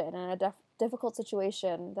question and a difficult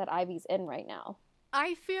situation that Ivy's in right now.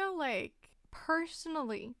 I feel like,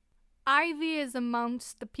 personally, Ivy is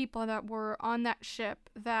amongst the people that were on that ship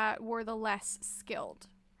that were the less skilled.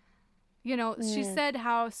 She said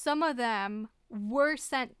how some of them were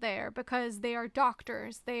sent there because they are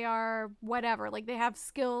doctors, they are whatever, like they have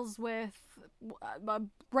skills with a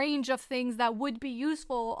range of things that would be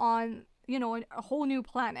useful on, a whole new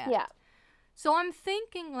planet. Yeah. So I'm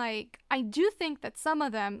thinking, like, I do think that some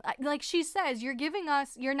of them, like she says, you're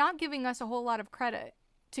not giving us a whole lot of credit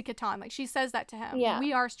to Catan. Like, she says that to him. Yeah.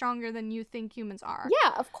 We are stronger than you think humans are.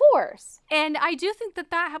 Yeah, of course. And I do think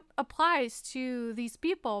that applies to these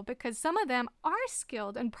people because some of them are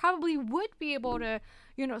skilled and probably would be able to,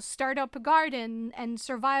 start up a garden and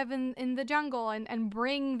survive in the jungle and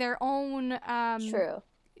bring their own, True.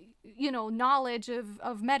 Knowledge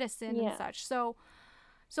of medicine and such. So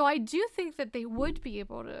I do think that they would be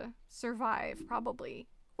able to survive probably.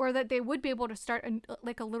 Or that they would be able to start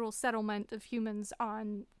a little settlement of humans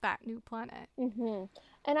on that new planet. Mm-hmm.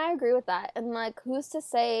 And I agree with that. And, like, who's to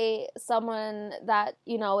say someone that,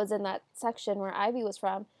 is in that section where Ivy was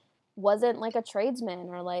from wasn't, like, a tradesman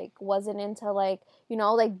or, like, wasn't into, like,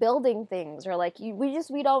 like, building things or, like,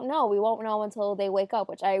 we don't know. We won't know until they wake up,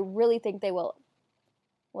 which I really think they will.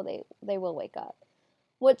 Well, they will wake up.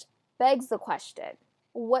 Which begs the question,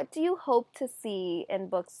 what do you hope to see in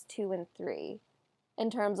books 2 and 3? In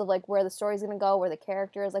terms of, like, where the story's going to go, where the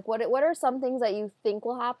character is. Like, what are some things that you think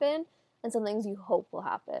will happen and some things you hope will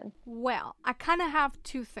happen? Well, I kind of have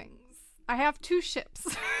 2 things. I have 2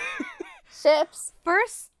 ships. Ships?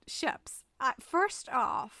 First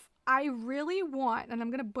off, I really want, and I'm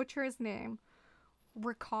going to butcher his name,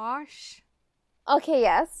 Rakosh. Okay,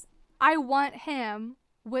 yes. I want him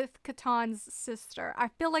with Katan's sister. I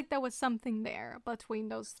feel like there was something there between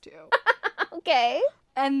those two. Okay.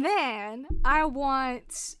 And then I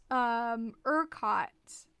want Urquhart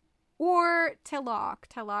or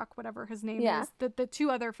Telok, whatever his name is. The two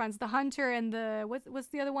other friends, the hunter and the what's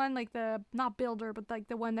the other one? Like the not builder, but like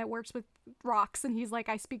the one that works with rocks, and he's like,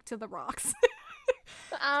 I speak to the rocks.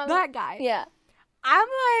 That guy. Yeah. I'm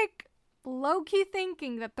like low-key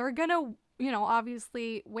thinking that they're gonna,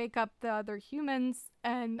 obviously wake up the other humans,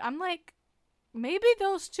 and I'm like, maybe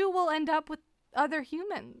those two will end up with other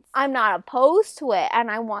humans. I'm not opposed to it, and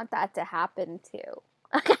I want that to happen too.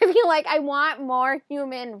 I feel like I want more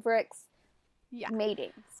human Vrix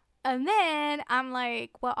matings. And then I'm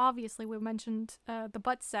like, well, obviously we mentioned the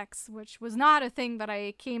butt sex, which was not a thing that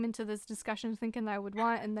I came into this discussion thinking that I would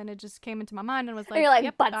want, and then it just came into my mind and was like,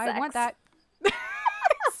 yep, butt I sex. want that.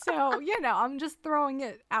 So, I'm just throwing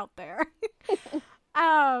it out there.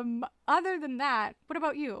 Other than that, what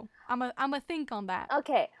about you? I'm a think on that.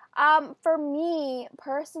 Okay. For me,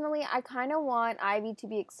 personally, I kind of want Ivy to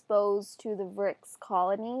be exposed to the Vrix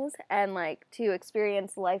colonies and, like, to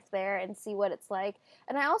experience life there and see what it's like.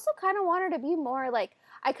 And I also kind of want her to be more, like,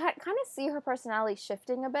 I kind of see her personality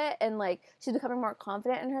shifting a bit and, like, she's becoming more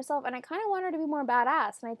confident in herself. And I kind of want her to be more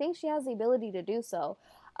badass. And I think she has the ability to do so.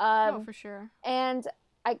 Oh, for sure. And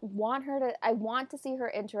I want to see her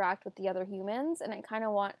interact with the other humans. And I kind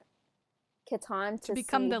of want Katan to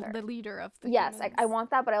become the leader of the yes humans. I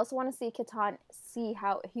want that, but I also want to see Katan see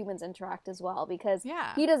how humans interact as well, because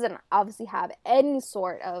yeah, he doesn't obviously have any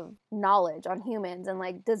sort of knowledge on humans and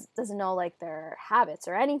like doesn't know like their habits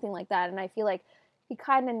or anything like that, and I feel like he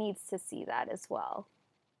kind of needs to see that as well.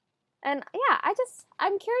 And yeah,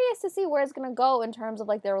 I'm curious to see where it's going to go in terms of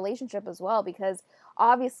like their relationship as well, because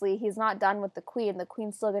obviously he's not done with the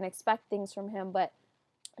queen's still going to expect things from him, but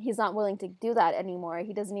he's not willing to do that anymore.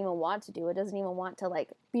 He doesn't even want to do it. Doesn't even want to like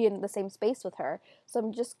be in the same space with her.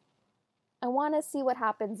 So I want to see what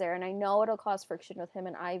happens there, and I know it'll cause friction with him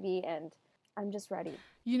and Ivy, and I'm just ready.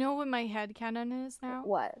 You know what my headcanon is now?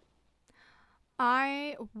 What?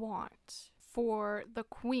 I want for the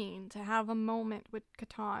queen to have a moment with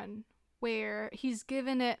Katan where he's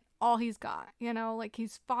given it all he's got, like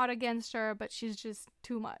he's fought against her, but she's just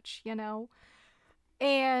too much, and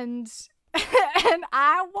and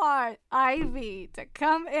I want Ivy to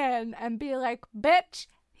come in and be like, bitch,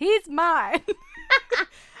 he's mine.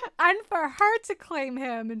 And for her to claim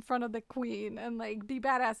him in front of the queen and like be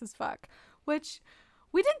badass as fuck, which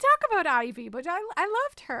we didn't talk about Ivy, but I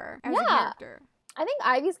loved her as a character. I think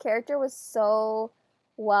Ivy's character was so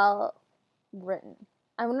well written.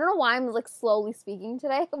 I don't know why I'm like slowly speaking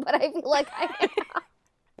today, but I feel like I am.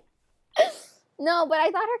 No, but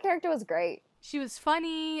I thought her character was great. She was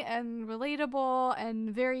funny and relatable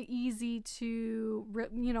and very easy to,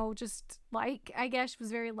 just like, I guess. She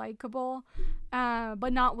was very likable,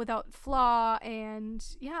 but not without flaw. And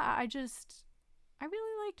yeah, I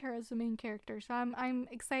really liked her as the main character. So I'm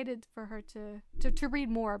excited for her to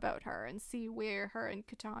read more about her and see where her and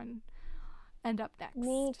Katan end up next.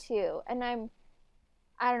 Me too. And I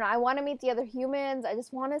don't know, I want to meet the other humans. I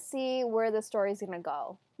just want to see where the story's going to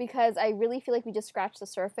go, because I really feel like we just scratched the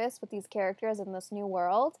surface with these characters in this new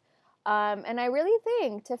world. And I really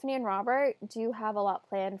think Tiffany and Robert do have a lot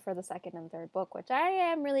planned for the second and third book, which I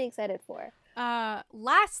am really excited for.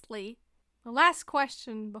 Lastly, the last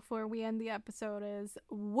question before we end the episode is,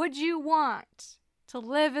 would you want to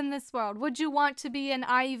live in this world? Would you want to be an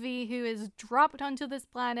Ivy who is dropped onto this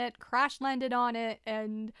planet, crash landed on it,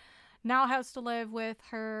 and now has to live with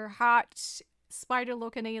her hot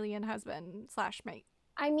spider-looking alien husband / mate?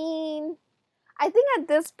 I mean, I think at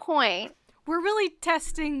this point, we're really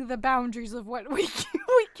testing the boundaries of what we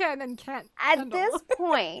can and can't handle. At this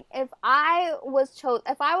point, if I were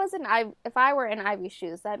in Ivy's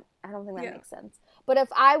shoes, that I don't think that makes sense. But if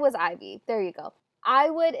I was Ivy, there you go,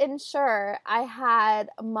 I would ensure I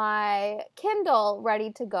had my Kindle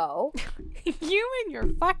ready to go. You and your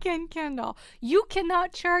fucking Kindle. You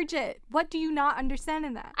cannot charge it. What do you not understand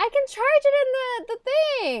in that? I can charge it in the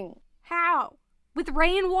thing. How? With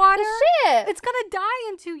rainwater? Shit. It's gonna die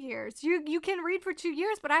in 2 years. You can read for 2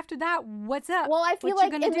 years, but after that, what's up? Well, I feel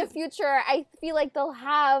like in the future, I feel like they'll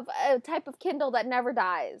have a type of Kindle that never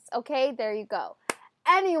dies. Okay, there you go.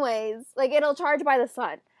 Anyways, like it'll charge by the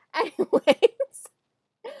sun. Anyways,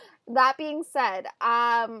 that being said,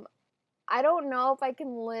 I don't know if I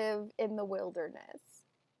can live in the wilderness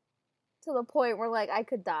to the point where like I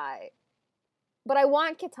could die. But I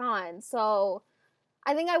want Katan, so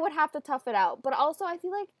I think I would have to tough it out. But also I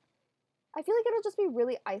feel like it'll just be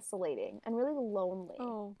really isolating and really lonely.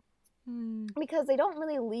 Oh. Because they don't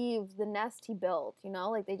really leave the nest he built, you know?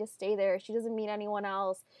 Like, they just stay there. She doesn't meet anyone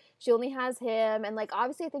else. She only has him. And, like,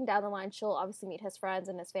 obviously, I think down the line, she'll obviously meet his friends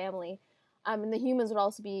and his family. And the humans would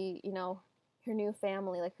also be, you know, her new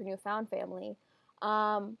family, like, her newfound family. But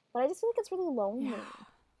I just feel like it's really lonely. Yeah.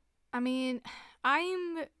 I mean,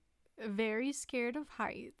 I'm very scared of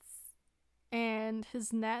heights. And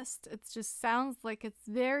his nest, it just sounds like it's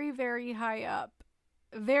very, very high up.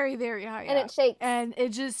 Very, very high up. And it shakes. And it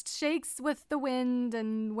just shakes with the wind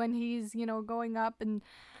and when he's, you know, going up. And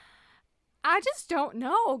I just don't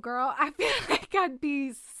know, girl. I feel like I'd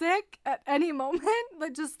be sick at any moment.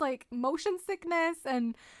 Like, just like motion sickness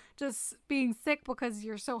and just being sick because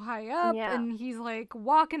you're so high up. Yeah. And he's like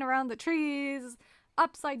walking around the trees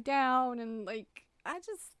upside down. And like, I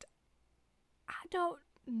don't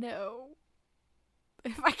know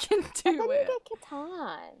if I can do but then it. you get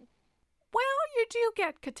Catan. Well, you do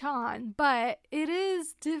get Catan, but it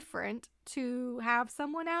is different to have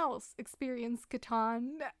someone else experience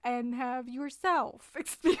Catan and have yourself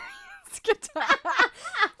experience Catan.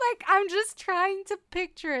 Like, I'm just trying to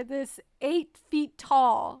picture this 8 feet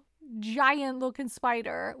tall, giant looking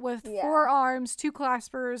spider with 4 arms, 2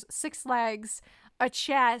 claspers, 6 legs, a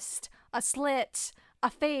chest, a slit, a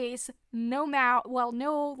face, no mouth, well,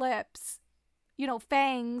 no lips. You know,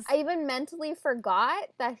 fangs. I even mentally forgot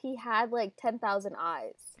that he had like 10,000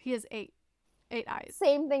 eyes. He has 8 eyes.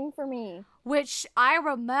 Same thing for me. Which I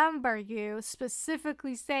remember you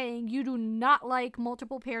specifically saying you do not like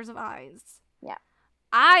multiple pairs of eyes. Yeah.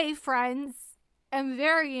 I, friends, am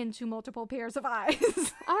very into multiple pairs of eyes.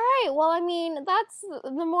 All right. Well, I mean, that's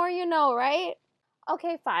the more you know, right?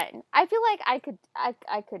 Okay, fine. I feel like I could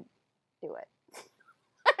do it.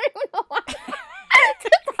 I don't know why.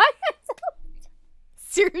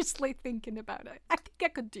 Seriously thinking about it. I think I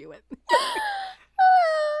could do it.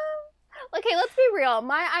 Okay, let's be real.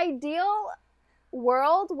 My ideal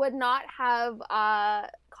world would not have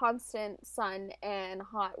constant sun and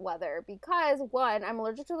hot weather because 1, I'm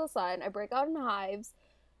allergic to the sun. I break out in hives.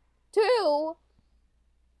 2,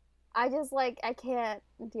 I just I can't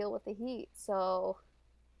deal with the heat. So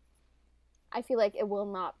I feel like it will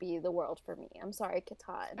not be the world for me. I'm sorry,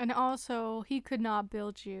 Catan. And also, he could not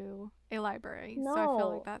build you a library. No. So I feel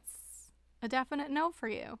like that's a definite no for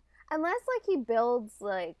you. Unless, he builds,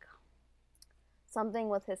 something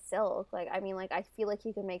with his silk. I feel like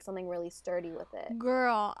he could make something really sturdy with it.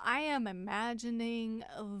 Girl, I am imagining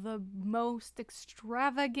the most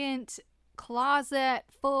extravagant closet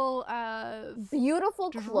full of beautiful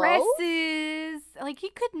dresses. Like, he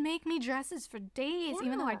could make me dresses for days,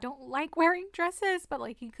 even though I don't like wearing dresses, but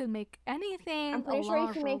he could make anything. I'm pretty sure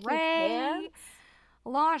he can make you pants.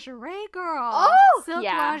 Lingerie, girl. Oh, silk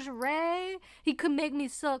lingerie. He could make me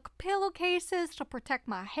silk pillowcases to protect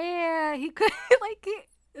my hair. He could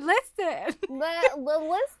listen. The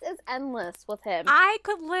list is endless with him. I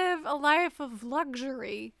could live a life of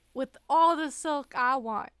luxury with all the silk I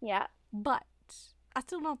want. Yeah. But I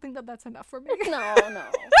still don't think that that's enough for me. No.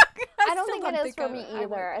 I don't think it is for me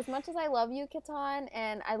either. As much as I love you, Catan,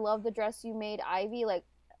 and I love the dress you made Ivy,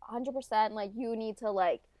 100%, you need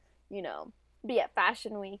to, be at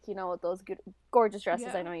Fashion Week, with those good, gorgeous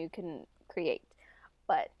dresses I know you can create.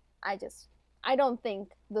 But I don't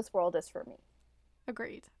think this world is for me.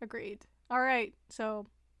 Agreed. All right, so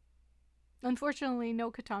unfortunately,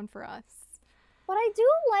 no Catan for us. But I do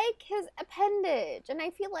like his appendage, and I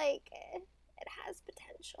feel like it has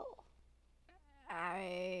potential.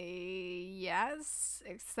 Yes,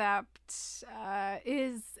 except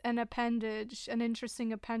is an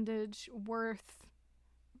interesting appendage worth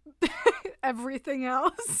everything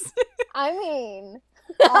else? I mean,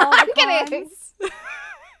 I'm kidding. But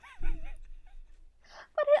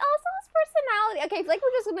it also has personality. Okay, I feel like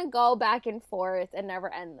we're just gonna go back and forth and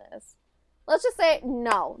never end this. Let's just say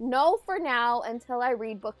no for now until I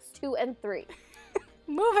read books 2 and 3.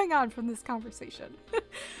 Moving on from this conversation.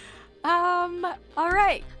 All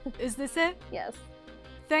right. Is this it? Yes.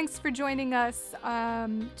 Thanks for joining us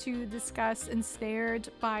to discuss Ensnared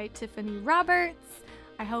by Tiffany Roberts.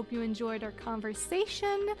 I hope you enjoyed our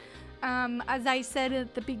conversation. As I said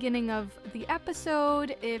at the beginning of the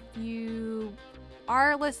episode, if you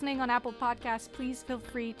are listening on Apple Podcasts, please feel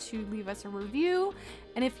free to leave us a review.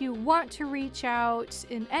 And if you want to reach out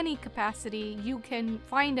in any capacity, you can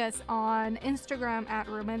find us on Instagram at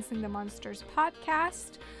Romancing the Monsters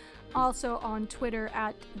Podcast, also on Twitter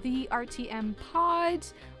at the RTM Pod,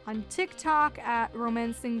 on TikTok at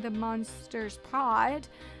Romancing the Monsters Pod,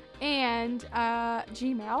 and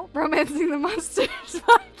Gmail, Romancing the Monsters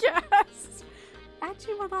Podcast at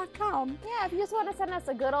gmail.com. Yeah, if you just want to send us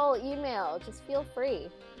a good old email, just feel free.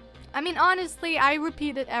 I mean, honestly, I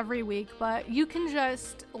repeat it every week, but you can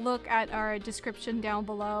just look at our description down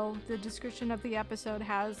below. The description of the episode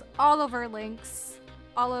has all of our links,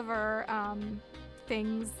 all of our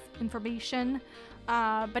things, information.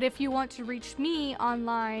 But if you want to reach me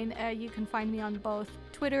online, you can find me on both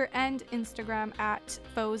Twitter and Instagram at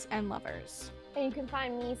Foes and Lovers. And you can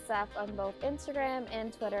find me, Steph, on both Instagram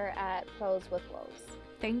and Twitter at Pros with Woes.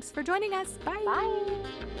 Thanks for joining us. Bye.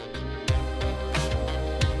 Bye.